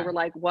and they were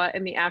like, what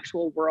in the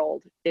actual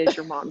world is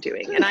your mom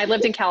doing? And I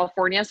lived in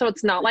California, so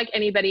it's not like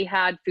anybody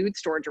had food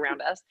storage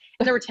around us.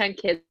 And there were 10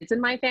 kids in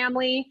my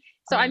family.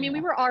 So, I mean, we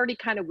were already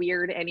kind of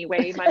weird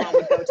anyway. My mom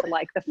would go to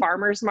like the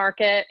farmer's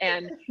market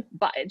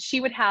but she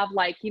would have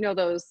like, you know,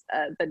 those,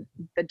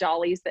 the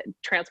dollies that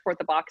transport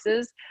the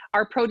boxes.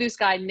 Our produce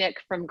guy, Nick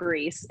from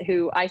Greece,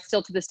 who I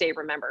still to this day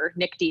remember,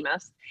 Nick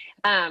Demas,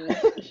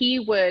 we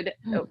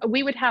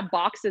would have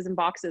boxes and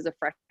boxes of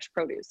fresh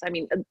produce. I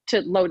mean,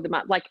 to load them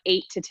up, like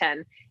 8 to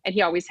 10. And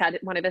he always had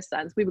one of his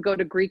sons. We would go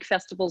to Greek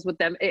festivals with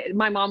them.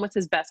 My mom was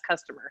his best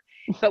customer,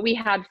 but we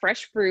had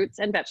fresh fruits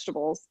and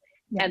vegetables.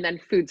 Yeah. And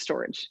then food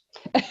storage.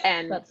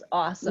 And that's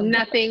awesome.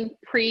 Nothing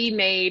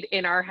pre-made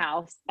in our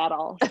house at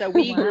all. So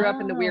we grew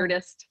up in the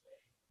weirdest.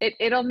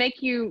 It'll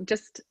make you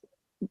just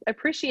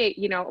appreciate,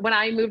 you know, when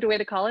I moved away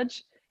to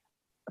college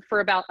for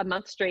about a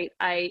month straight,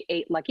 I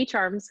ate Lucky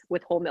Charms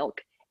with whole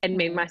milk and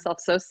made myself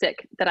so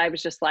sick that I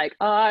was just like,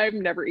 I'm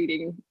never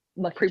eating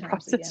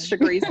pre-processed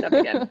sugary stuff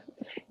again.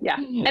 Yeah.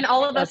 And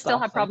all of us still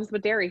have problems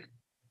with dairy.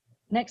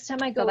 Next time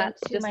I go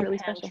into my really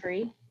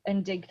pantry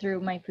and dig through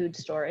my food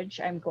storage,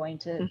 I'm going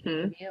to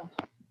think of you.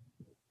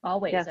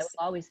 Always. Yes. I will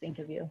always think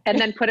of you. And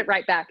then put it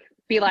right back.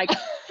 Be like,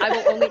 I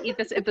will only eat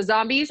this if the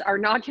zombies are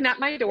knocking at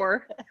my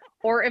door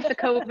or if the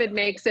COVID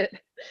makes it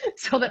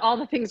so that all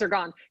the things are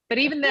gone. But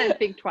even then,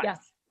 think twice.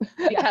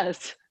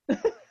 Because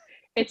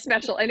it's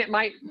special and it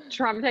might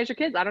traumatize your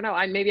kids. I don't know.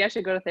 Maybe I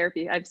should go to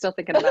therapy. I'm still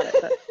thinking about it.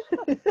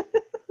 But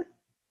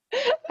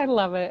I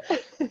love it.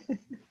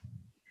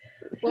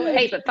 Well,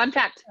 hey, but fun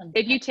fact,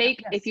 if you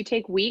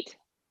take wheat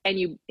and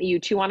you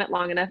chew on it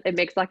long enough, it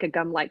makes like a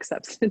gum-like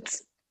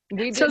substance.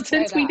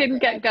 Since we didn't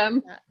get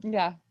gum.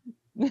 Yeah.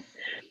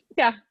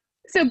 Yeah.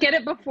 So get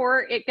it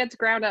before it gets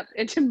ground up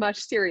into mush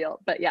cereal.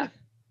 But yeah.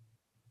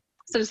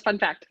 So just fun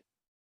fact.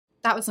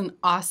 That was an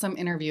awesome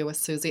interview with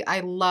Susie. I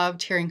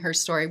loved hearing her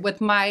story.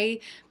 With my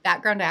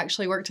background, I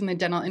actually worked in the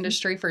dental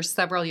industry for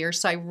several years.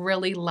 So I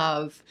really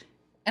love,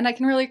 and I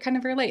can really kind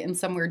of relate in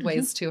some weird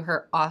ways to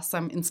her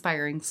awesome,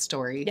 inspiring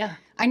story. Yeah.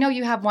 I know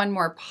you have one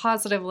more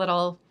positive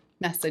little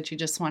message you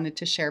just wanted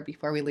to share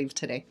before we leave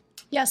today.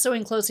 Yeah, so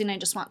in closing, I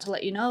just want to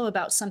let you know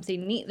about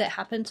something neat that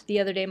happened the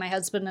other day. My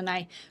husband and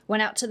I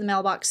went out to the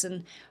mailbox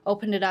and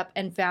opened it up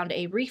and found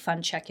a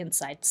refund check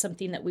inside,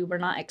 something that we were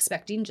not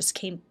expecting, just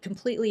came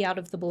completely out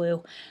of the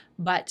blue,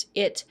 but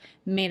it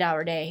made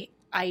our day.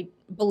 I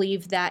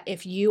believe that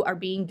if you are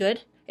being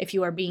good, if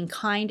you are being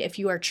kind, if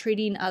you are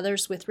treating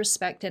others with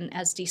respect and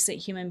as decent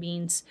human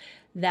beings,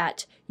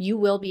 that you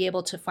will be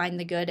able to find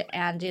the good,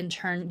 and in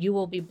turn, you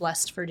will be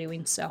blessed for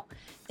doing so.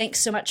 Thanks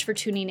so much for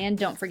tuning in.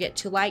 Don't forget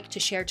to like, to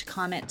share, to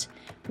comment.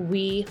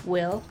 We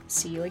will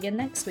see you again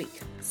next week.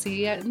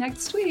 See you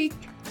next week.